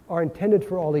are intended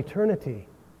for all eternity.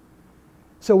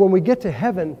 So when we get to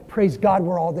heaven, praise God,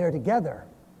 we're all there together,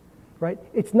 right?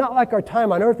 It's not like our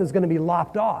time on earth is going to be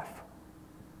lopped off,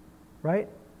 right?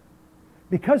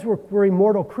 Because we're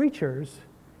immortal creatures,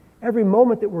 every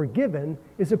moment that we're given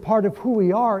is a part of who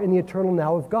we are in the eternal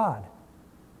now of God.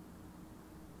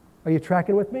 Are you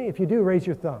tracking with me? If you do, raise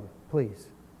your thumb, please.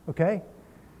 Okay?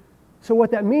 So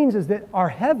what that means is that our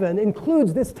heaven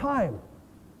includes this time.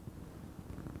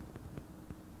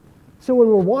 So when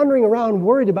we're wandering around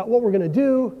worried about what we're going to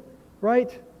do,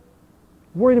 right?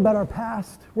 Worried about our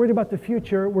past, worried about the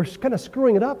future, we're kind of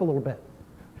screwing it up a little bit,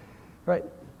 right?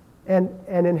 And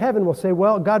in heaven we'll say,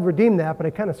 well, God redeemed that, but I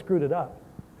kind of screwed it up.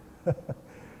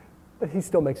 But He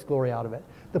still makes glory out of it.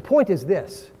 The point is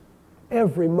this.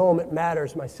 Every moment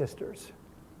matters, my sisters.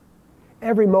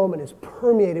 Every moment is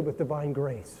permeated with divine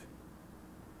grace.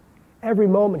 Every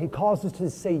moment He calls us to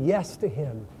say yes to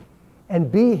Him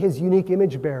and be His unique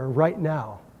image bearer right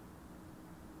now.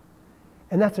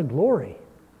 And that's a glory.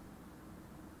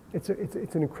 It's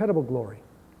an incredible glory.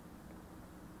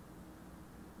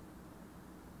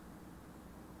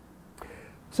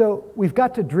 So we've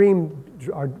got to dream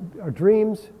our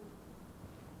dreams.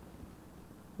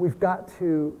 We've got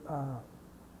to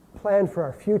plan for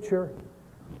our future.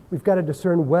 We've got to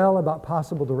discern well about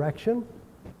possible direction.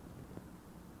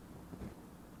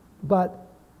 But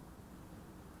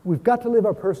we've got to live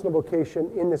our personal vocation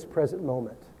in this present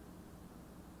moment.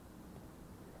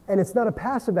 And it's not a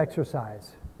passive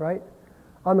exercise, right?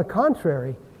 On the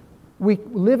contrary, we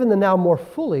live in the now more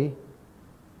fully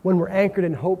when we're anchored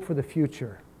in hope for the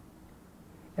future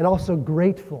and also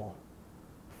grateful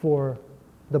for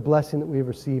the blessing that we've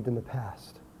received in the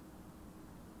past.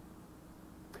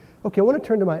 Okay, I want to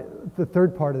turn to the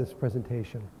third part of this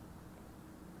presentation.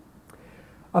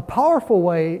 A powerful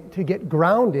way to get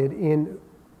grounded in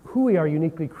who we are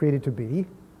uniquely created to be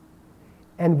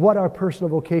and what our personal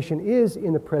vocation is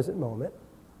in the present moment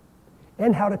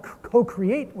and how to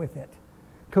co-create with it,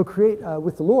 co-create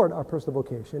with the Lord our personal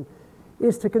vocation,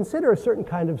 is to consider a certain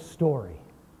kind of story.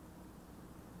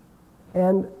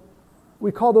 And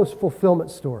we call those fulfillment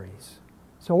stories.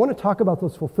 So I want to talk about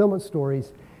those fulfillment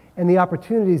stories and the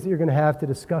opportunities that you're going to have to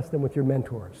discuss them with your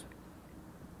mentors.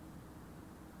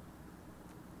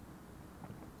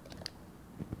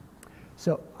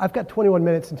 So I've got 21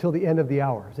 minutes until the end of the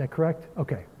hour. Is that correct?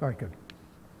 Okay. All right, good.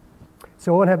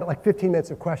 So I want to have like 15 minutes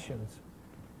of questions.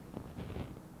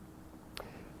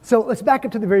 So let's back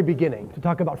up to the very beginning to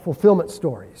talk about fulfillment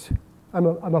stories. I'm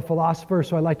a philosopher,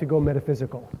 so I like to go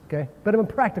metaphysical, okay? But I'm a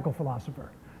practical philosopher,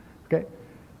 okay?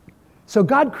 So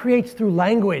God creates through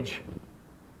language.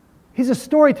 He's a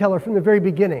storyteller from the very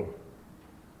beginning.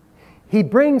 He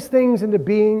brings things into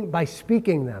being by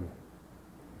speaking them.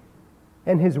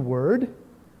 And His word,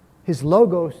 His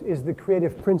logos, is the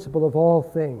creative principle of all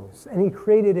things. And He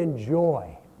created in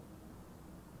joy,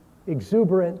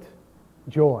 exuberant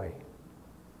joy,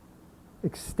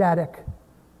 ecstatic,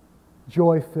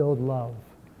 joy-filled love.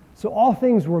 So all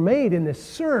things were made in this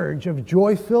surge of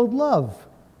joy-filled love.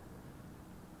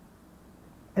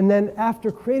 And then after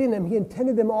creating them, He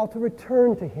intended them all to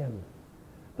return to Him.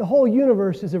 The whole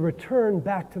universe is a return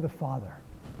back to the Father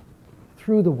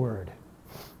through the Word.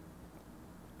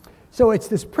 So it's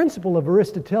this principle of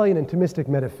Aristotelian and Thomistic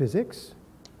metaphysics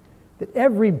that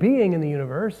every being in the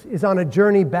universe is on a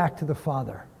journey back to the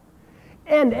Father.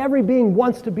 And every being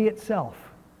wants to be itself.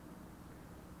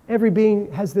 Every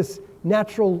being has this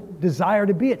natural desire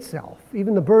to be itself,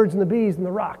 even the birds and the bees and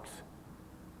the rocks,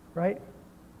 right?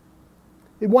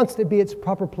 It wants to be its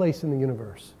proper place in the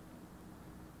universe.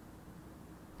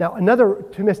 Now, another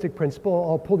Thomistic principle,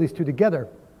 I'll pull these two together,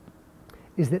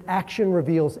 is that action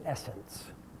reveals essence.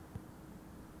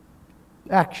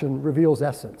 Action reveals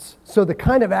essence. So the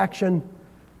kind of action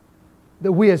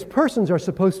that we as persons are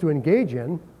supposed to engage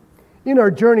in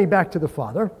our journey back to the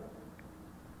Father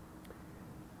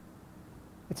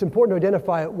it's important to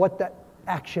identify what that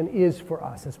action is for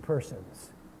us as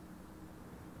persons.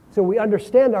 So we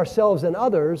understand ourselves and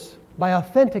others by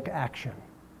authentic action.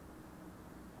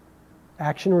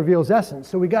 Action reveals essence.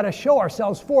 So we got to show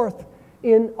ourselves forth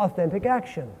in authentic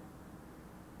action.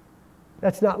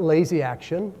 That's not lazy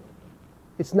action.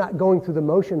 It's not going through the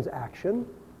motions action.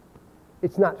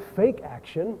 It's not fake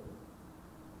action.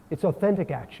 It's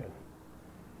authentic action.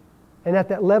 And at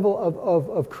that level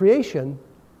of creation,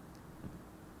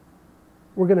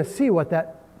 we're going to see what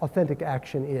that authentic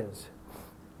action is.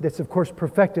 That's, of course,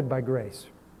 perfected by grace.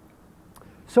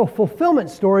 So fulfillment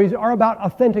stories are about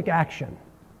authentic action.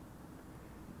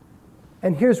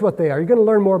 And here's what they are. You're going to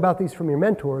learn more about these from your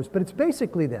mentors, but it's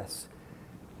basically this.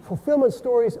 Fulfillment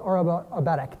stories are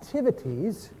about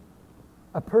activities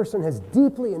a person has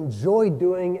deeply enjoyed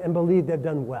doing and believed they've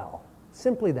done well.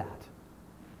 Simply that.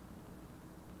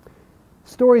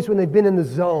 Stories when they've been in the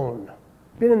zone,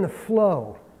 been in the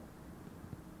flow.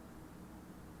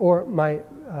 Or my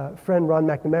friend Ron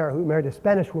McNamara, who married a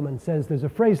Spanish woman, says there's a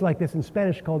phrase like this in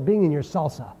Spanish called being in your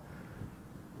salsa.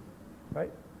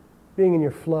 Right? Being in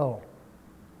your flow.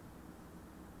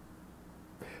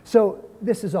 So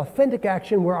this is authentic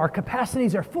action where our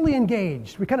capacities are fully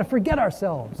engaged. We kind of forget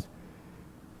ourselves.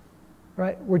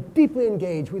 Right? We're deeply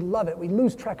engaged. We love it. We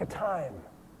lose track of time.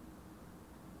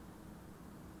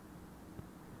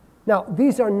 Now,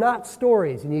 these are not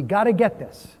stories, and you got to get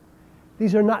this.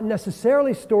 These are not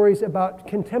necessarily stories about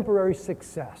contemporary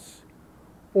success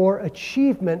or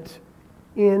achievement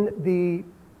in the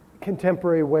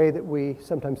contemporary way that we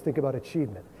sometimes think about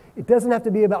achievement. It doesn't have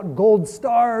to be about gold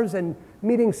stars and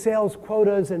meeting sales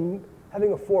quotas and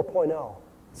having a 4.0.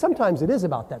 Sometimes it is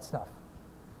about that stuff,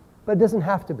 but it doesn't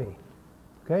have to be.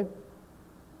 Okay?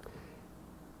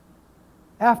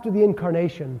 After the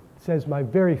incarnation, says my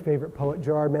very favorite poet,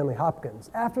 Gerard Manley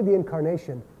Hopkins, after the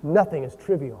incarnation, nothing is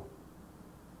trivial.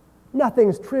 Nothing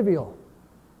is trivial.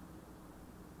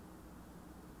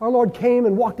 Our Lord came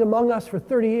and walked among us for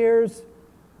 30 years,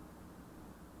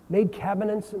 made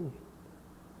cabinets and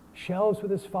shelves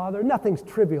with his Father. Nothing's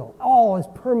trivial. All is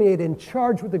permeated and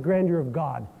charged with the grandeur of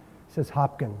God, says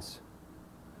Hopkins.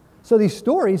 So these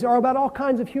stories are about all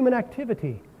kinds of human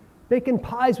activity. Baking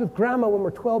pies with grandma when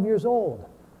we're 12 years old.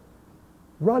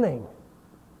 Running.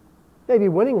 Maybe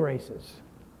winning races.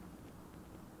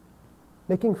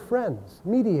 Making friends.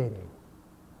 Mediating.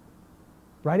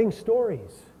 Writing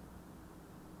stories.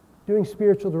 Doing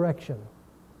spiritual direction.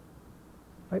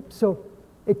 Right? So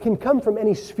it can come from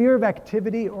any sphere of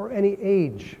activity or any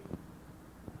age.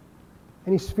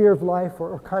 Any sphere of life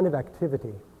or kind of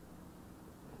activity.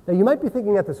 Now, you might be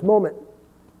thinking at this moment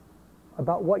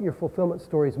about what your fulfillment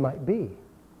stories might be.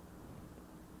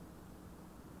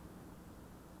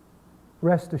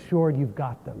 Rest assured you've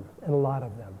got them, and a lot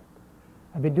of them.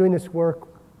 I've been doing this work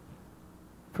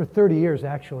for 30 years,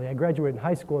 actually. I graduated in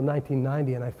high school in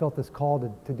 1990, and I felt this call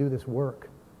to do this work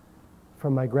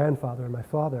from my grandfather and my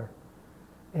father.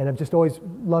 And I've just always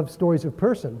loved stories of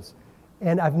persons.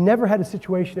 And I've never had a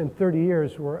situation in 30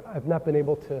 years where I've not been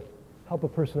able to help a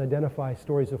person identify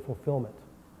stories of fulfillment.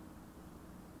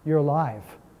 You're alive.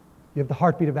 You have the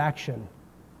heartbeat of action.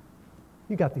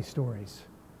 You got these stories.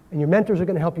 And your mentors are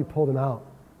going to help you pull them out.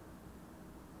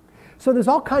 So there's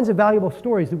all kinds of valuable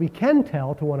stories that we can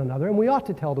tell to one another, and we ought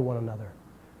to tell to one another.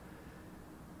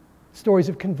 Stories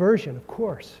of conversion, of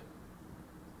course.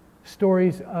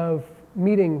 Stories of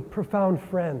meeting profound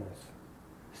friends.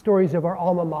 Stories of our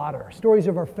alma mater. Stories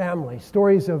of our family.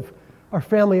 Stories of our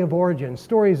family of origin.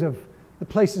 Stories of the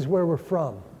places where we're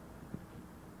from.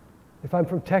 If I'm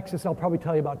from Texas, I'll probably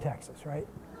tell you about Texas, right?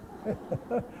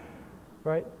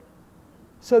 Right?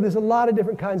 So there's a lot of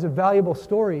different kinds of valuable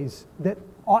stories that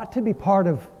ought to be part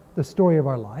of the story of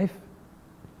our life.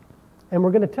 And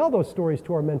we're going to tell those stories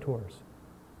to our mentors.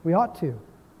 We ought to.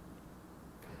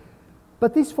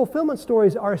 But these fulfillment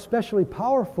stories are especially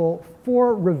powerful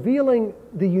for revealing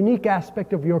the unique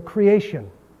aspect of your creation,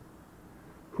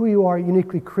 who you are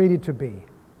uniquely created to be.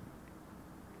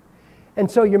 And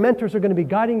so your mentors are going to be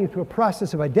guiding you through a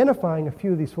process of identifying a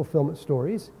few of these fulfillment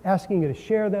stories, asking you to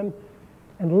share them,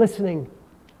 and listening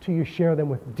to you share them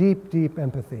with deep, deep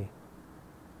empathy.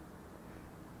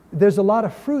 There's a lot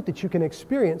of fruit that you can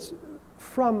experience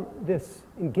from this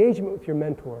engagement with your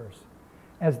mentors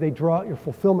as they draw out your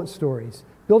fulfillment stories.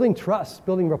 Building trust,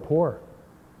 building rapport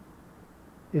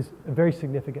is a very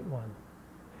significant one.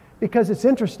 Because it's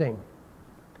interesting.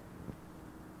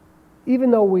 Even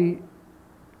though we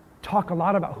talk a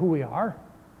lot about who we are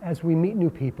as we meet new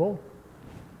people,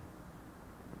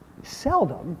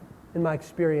 seldom, in my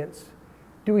experience,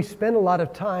 do we spend a lot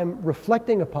of time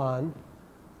reflecting upon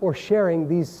or sharing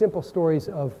these simple stories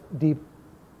of deep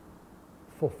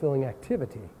fulfilling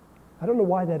activity. I don't know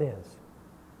why that is.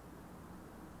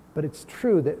 But it's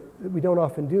true that we don't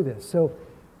often do this. So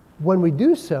when we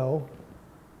do so,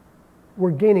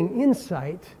 we're gaining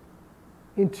insight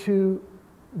into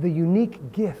the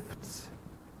unique gifts,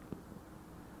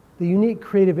 the unique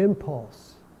creative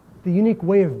impulse, the unique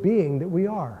way of being that we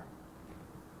are.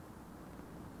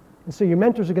 And so your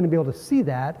mentors are going to be able to see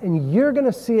that, and you're going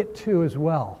to see it too as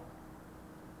well.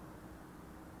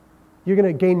 You're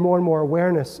going to gain more and more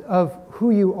awareness of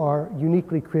who you are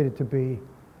uniquely created to be,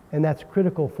 and that's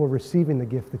critical for receiving the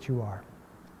gift that you are.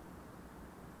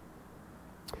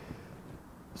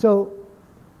 So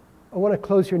I want to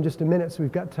close here in just a minute so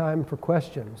we've got time for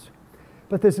questions.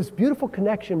 But there's this beautiful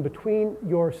connection between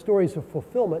your stories of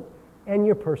fulfillment and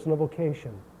your personal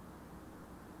vocation.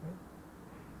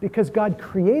 Because God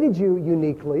created you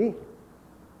uniquely,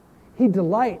 He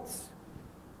delights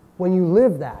when you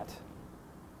live that,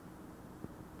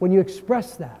 when you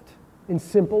express that in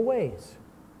simple ways.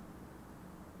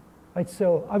 Right,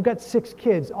 so I've got 6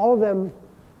 kids. All of them,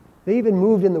 they even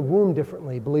moved in the womb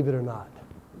differently, believe it or not.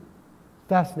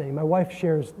 Fascinating. My wife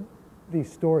shares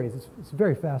these stories. It's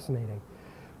very fascinating.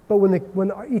 But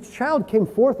when each child came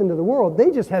forth into the world, they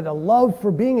just had a love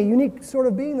for being a unique sort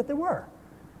of being that they were,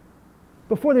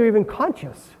 before they were even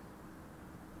conscious.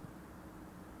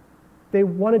 They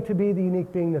wanted to be the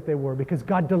unique being that they were because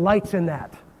God delights in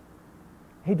that.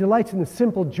 He delights in the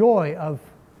simple joy of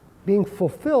being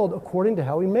fulfilled according to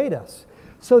how He made us.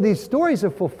 So these stories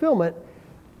of fulfillment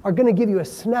are going to give you a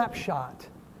snapshot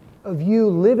of you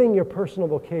living your personal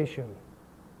vocation.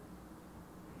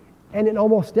 And in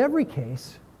almost every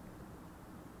case,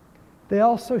 they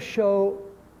also show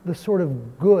the sort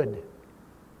of good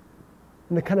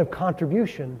and the kind of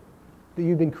contribution that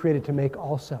you've been created to make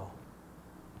also.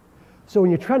 So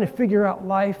when you're trying to figure out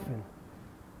life and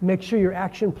make sure your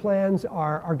action plans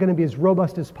are going to be as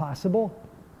robust as possible,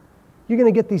 you're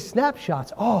going to get these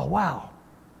snapshots. Oh, wow.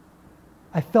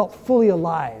 I felt fully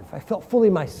alive. I felt fully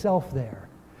myself there.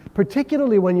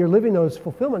 Particularly when you're living those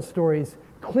fulfillment stories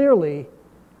clearly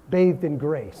bathed in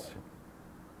grace.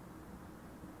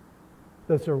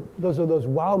 Those are those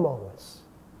wow moments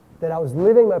that I was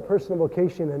living my personal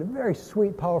vocation in a very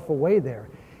sweet, powerful way there.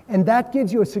 And that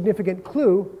gives you a significant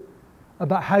clue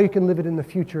about how you can live it in the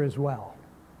future as well.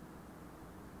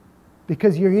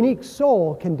 Because your unique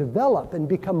soul can develop and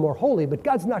become more holy, but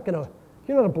God's not going to,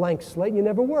 you're not a blank slate, and you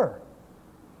never were.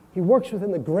 He works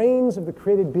within the grains of the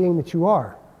created being that you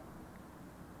are.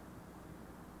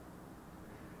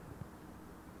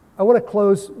 I want to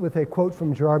close with a quote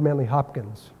from Gerard Manley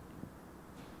Hopkins.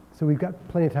 So we've got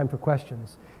plenty of time for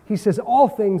questions. He says, "All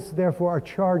things, therefore, are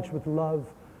charged with love,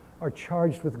 are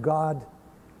charged with God.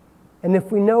 And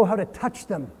if we know how to touch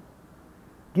them,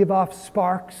 give off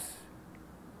sparks,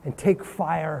 and take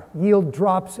fire, yield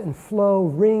drops and flow,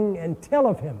 ring and tell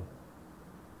of Him."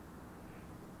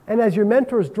 And as your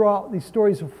mentors draw these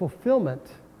stories of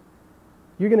fulfillment,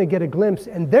 you're going to get a glimpse,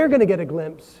 and they're going to get a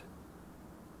glimpse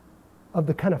of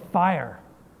the kind of fire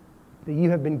that you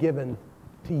have been given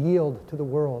to yield to the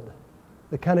world,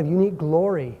 the kind of unique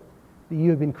glory that you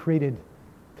have been created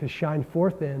to shine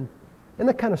forth in, and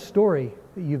the kind of story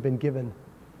that you've been given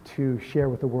to share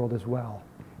with the world as well.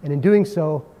 And in doing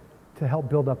so, to help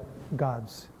build up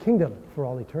God's kingdom for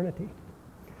all eternity.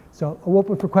 So I'm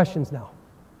open for questions now.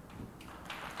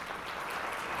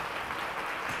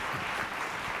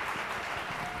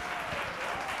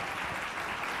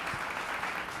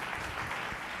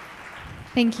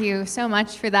 Thank you so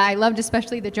much for that. I loved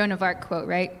especially the Joan of Arc quote,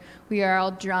 right? We are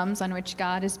all drums on which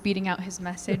God is beating out His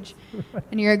message. Right.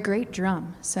 And you're a great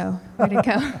drum, so way to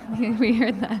go. We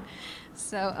heard that.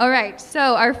 So, all right.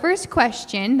 So our first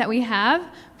question that we have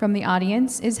from the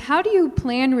audience is, how do you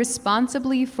plan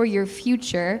responsibly for your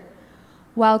future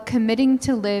while committing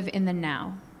to live in the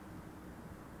now?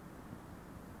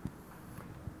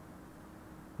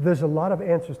 There's a lot of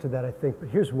answers to that, I think, but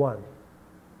here's one.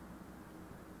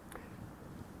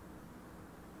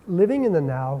 Living in the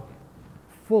now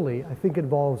fully, I think,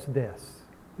 involves this.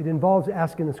 It involves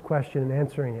asking this question and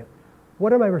answering it.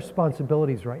 What are my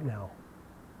responsibilities right now?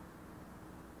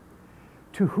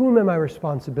 To whom am I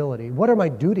responsibility? What are my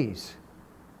duties?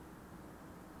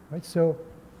 Right? So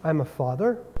I'm a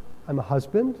father, I'm a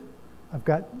husband, I've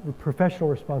got professional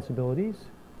responsibilities,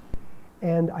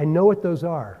 and I know what those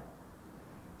are.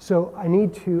 So I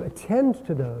need to attend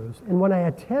to those, and when I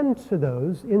attend to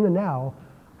those in the now,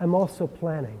 I'm also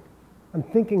planning. I'm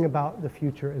thinking about the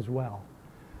future as well.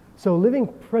 So living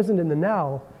present in the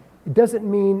now, it doesn't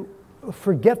mean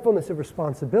forgetfulness of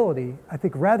responsibility. I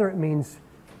think rather it means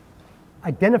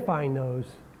identifying those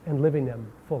and living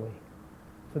them fully.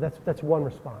 So that's one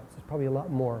response. There's probably a lot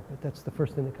more, but that's the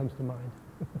first thing that comes to mind.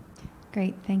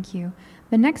 Great, thank you.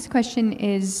 The next question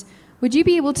is, would you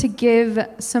be able to give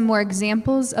some more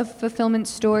examples of fulfillment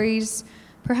stories,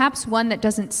 perhaps one that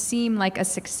doesn't seem like a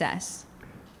success?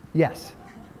 Yes.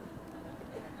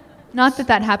 Not that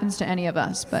that happens to any of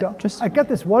us, but So just... I got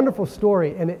this wonderful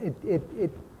story, and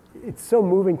it's so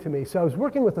moving to me. So I was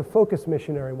working with a Focus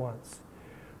missionary once,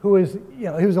 who was, he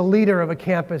was a leader of a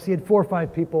campus. He had 4 or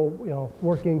 5 people,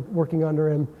 working under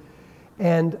him,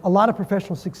 and a lot of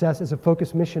professional success as a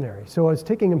Focus missionary. So I was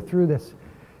taking him through this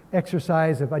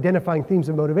exercise of identifying themes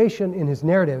of motivation in his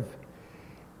narrative,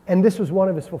 and this was one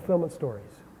of his fulfillment stories.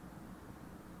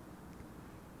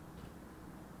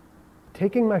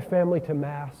 Taking my family to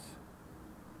Mass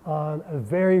on a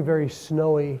very, very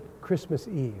snowy Christmas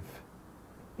Eve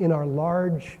in our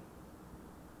large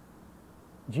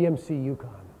GMC Yukon.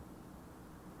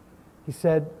 He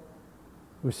said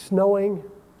it was snowing,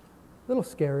 a little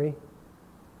scary.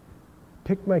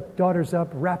 Picked my daughters up,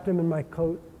 wrapped them in my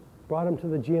coat, brought them to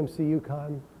the GMC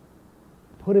Yukon,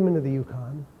 put him into the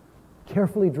Yukon,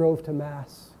 carefully drove to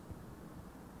Mass,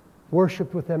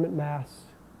 worshiped with them at Mass.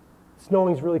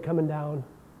 Snowing's really coming down.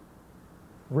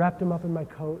 Wrapped him up in my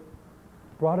coat,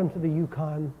 brought him to the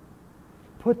Yukon,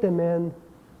 put them in.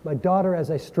 My daughter, as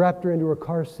I strapped her into her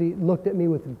car seat, looked at me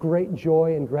with great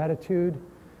joy and gratitude.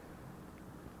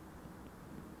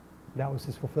 That was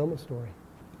his fulfillment story.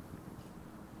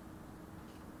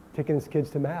 Taking his kids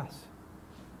to Mass,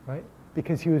 right?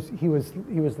 Because he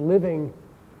was living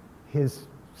his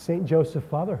St. Joseph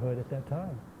fatherhood at that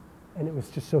time. And it was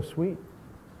just so sweet.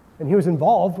 And he was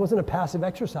involved, wasn't a passive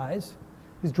exercise.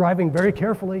 He's driving very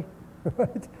carefully,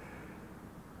 right?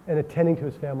 And attending to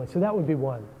his family. So that would be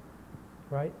one,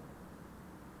 right?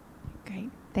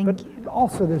 Great, thank you. But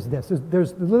also there's this.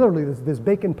 There's literally there's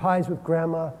baking pies with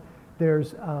grandma.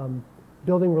 There's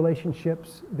building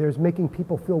relationships. There's making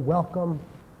people feel welcome.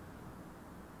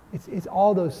 It's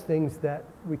all those things that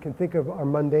we can think of are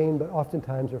mundane, but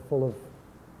oftentimes are full of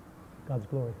God's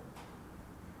glory.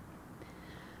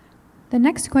 The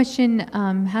next question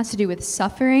has to do with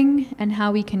suffering and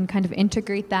how we can kind of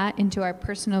integrate that into our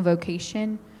personal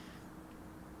vocation.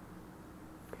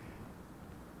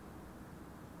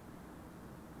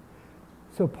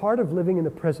 So part of living in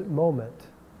the present moment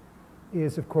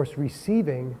is, of course,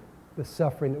 receiving the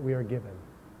suffering that we are given.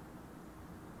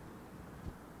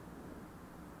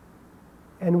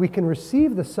 And we can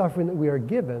receive the suffering that we are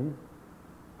given,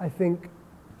 I think,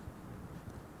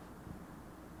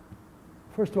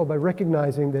 first of all, by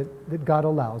recognizing that God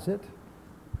allows it,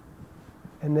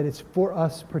 and that it's for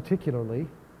us particularly.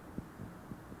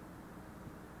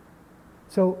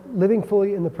 So living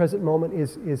fully in the present moment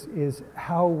is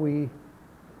how we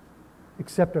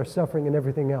accept our suffering and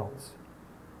everything else.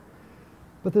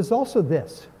 But there's also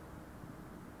this.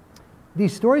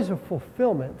 These stories of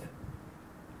fulfillment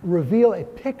reveal a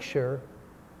picture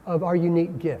of our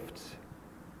unique gifts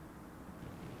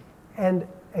and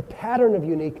a pattern of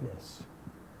uniqueness.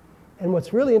 And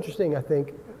what's really interesting, I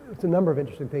think, it's a number of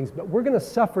interesting things, but we're going to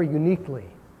suffer uniquely.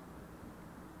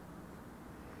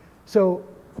 So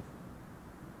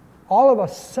all of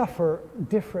us suffer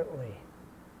differently.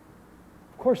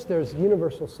 Of course, there's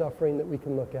universal suffering that we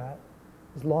can look at.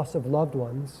 There's loss of loved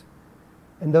ones.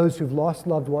 And those who've lost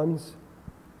loved ones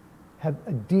have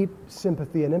a deep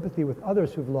sympathy and empathy with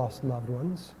others who've lost loved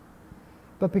ones.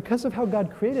 But because of how God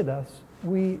created us,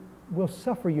 we will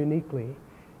suffer uniquely.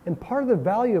 And part of the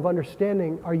value of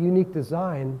understanding our unique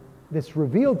design that's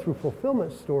revealed through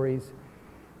fulfillment stories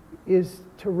is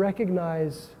to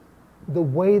recognize the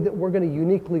way that we're going to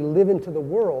uniquely live into the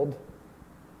world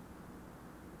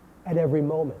at every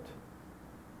moment.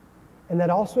 And that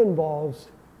also involves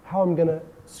how I'm going to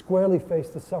squarely face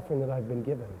the suffering that I've been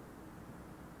given.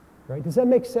 Right? Does that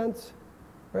make sense?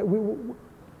 Right?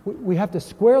 We have to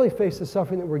squarely face the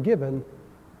suffering that we're given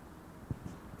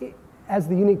as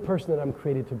the unique person that I'm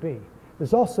created to be.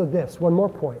 There's also this, one more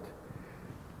point.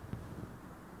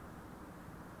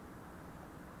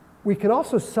 We can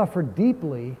also suffer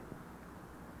deeply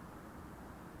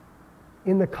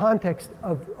in the context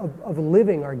of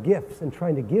living our gifts and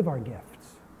trying to give our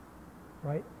gifts,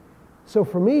 right? So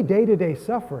for me, day-to-day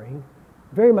suffering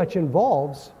very much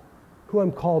involves who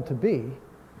I'm called to be,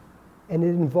 and it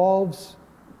involves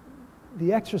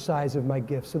the exercise of my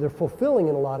gifts. So they're fulfilling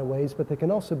in a lot of ways, but they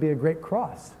can also be a great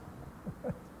cross.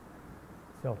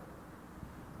 So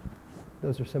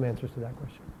those are some answers to that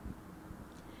question.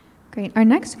 Great. Our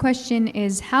next question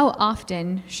is, how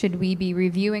often should we be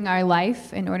reviewing our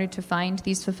life in order to find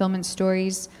these fulfillment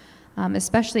stories,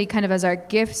 especially kind of as our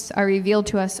gifts are revealed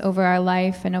to us over our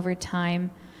life and over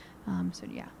time? So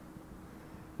yeah.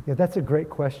 Yeah, that's a great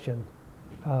question.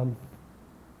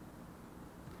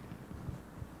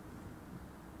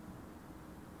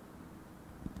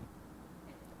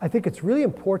 I think it's really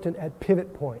important at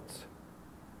pivot points.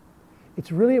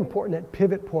 It's really important at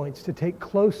pivot points to take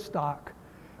close stock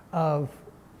of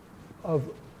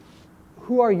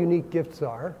who our unique gifts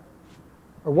are,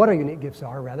 or what our unique gifts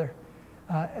are, rather.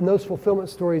 And those fulfillment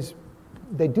stories,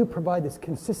 they do provide this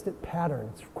consistent pattern.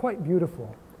 It's quite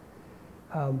beautiful.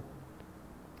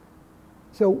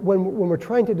 So when we're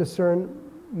trying to discern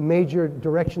major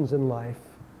directions in life,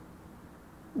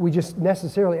 we just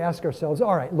necessarily ask ourselves,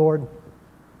 all right, Lord,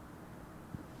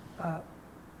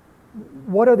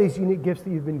 what are these unique gifts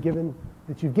that you've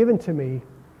given to me?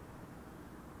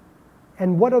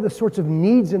 And what are the sorts of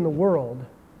needs in the world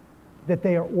that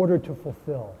they are ordered to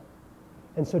fulfill?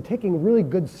 And so taking really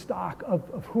good stock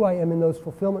of who I am in those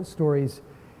fulfillment stories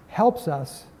helps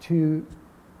us to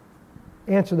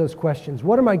answer those questions.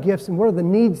 What are my gifts and what are the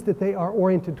needs that they are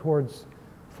oriented towards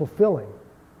fulfilling?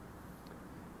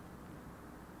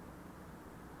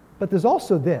 But there's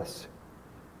also this.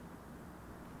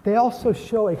 They also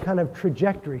show a kind of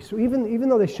trajectory. So even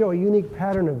though they show a unique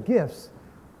pattern of gifts,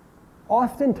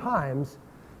 oftentimes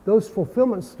those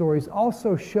fulfillment stories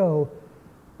also show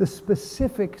the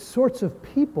specific sorts of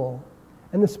people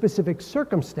and the specific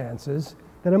circumstances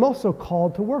that I'm also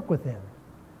called to work within.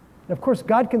 And of course,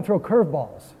 God can throw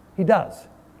curveballs. He does,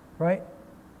 right?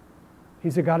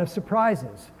 He's a God of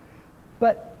surprises.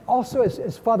 But also,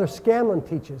 as Father Scanlon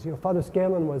teaches, Father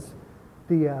Scanlon was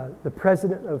the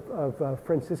president of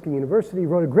Franciscan University. He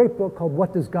wrote a great book called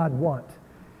What Does God Want?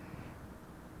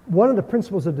 One of the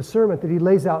principles of discernment that he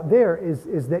lays out there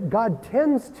is that God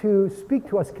tends to speak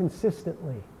to us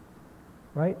consistently,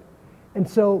 right? And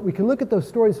so we can look at those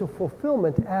stories of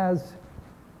fulfillment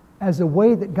as a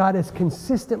way that God has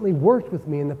consistently worked with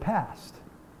me in the past.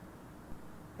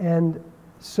 And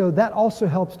so that also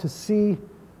helps to see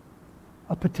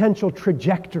a potential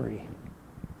trajectory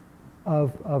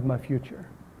of my future,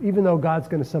 even though God's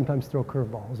going to sometimes throw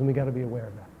curveballs, and we got to be aware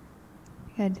of that.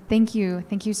 Good. Thank you.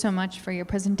 Thank you so much for your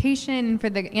presentation, for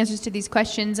the answers to these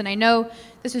questions. And I know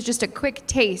this was just a quick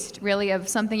taste, really, of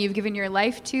something you've given your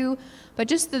life to, but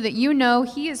just so that you know,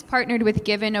 he has partnered with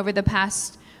Given over the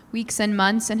past weeks and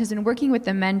months and has been working with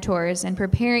the mentors and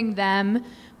preparing them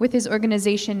with his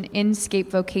organization, Inscape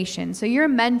Vocation. So your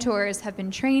mentors have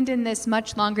been trained in this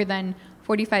much longer than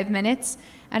 45 minutes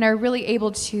and are really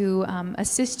able to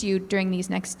assist you during these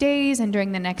next days and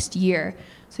during the next year.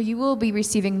 So you will be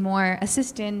receiving more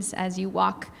assistance as you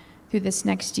walk through this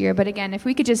next year. But again, if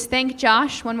we could just thank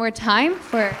Josh one more time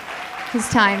for his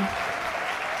time.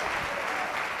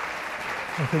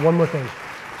 Okay, one more thing.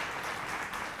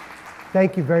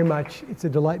 Thank you very much. It's a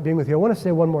delight being with you. I want to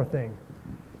say one more thing.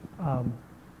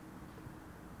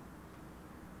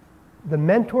 The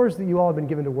mentors that you all have been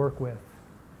given to work with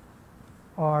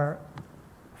are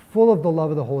full of the love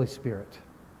of the Holy Spirit.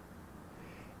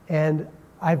 And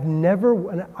I've never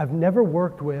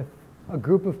worked with a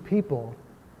group of people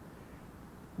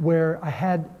where I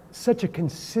had such a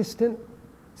consistent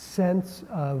sense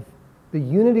of the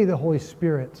unity of the Holy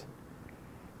Spirit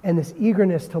and this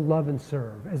eagerness to love and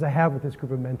serve as I have with this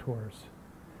group of mentors.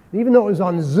 And even though it was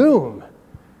on Zoom,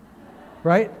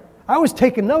 right? I was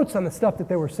taking notes on the stuff that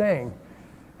they were saying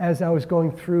as I was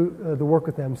going through the work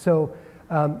with them. So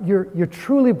you're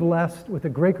truly blessed with a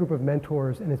great group of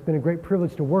mentors, and it's been a great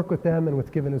privilege to work with them and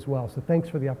with Given as well. So thanks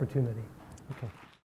for the opportunity. Okay.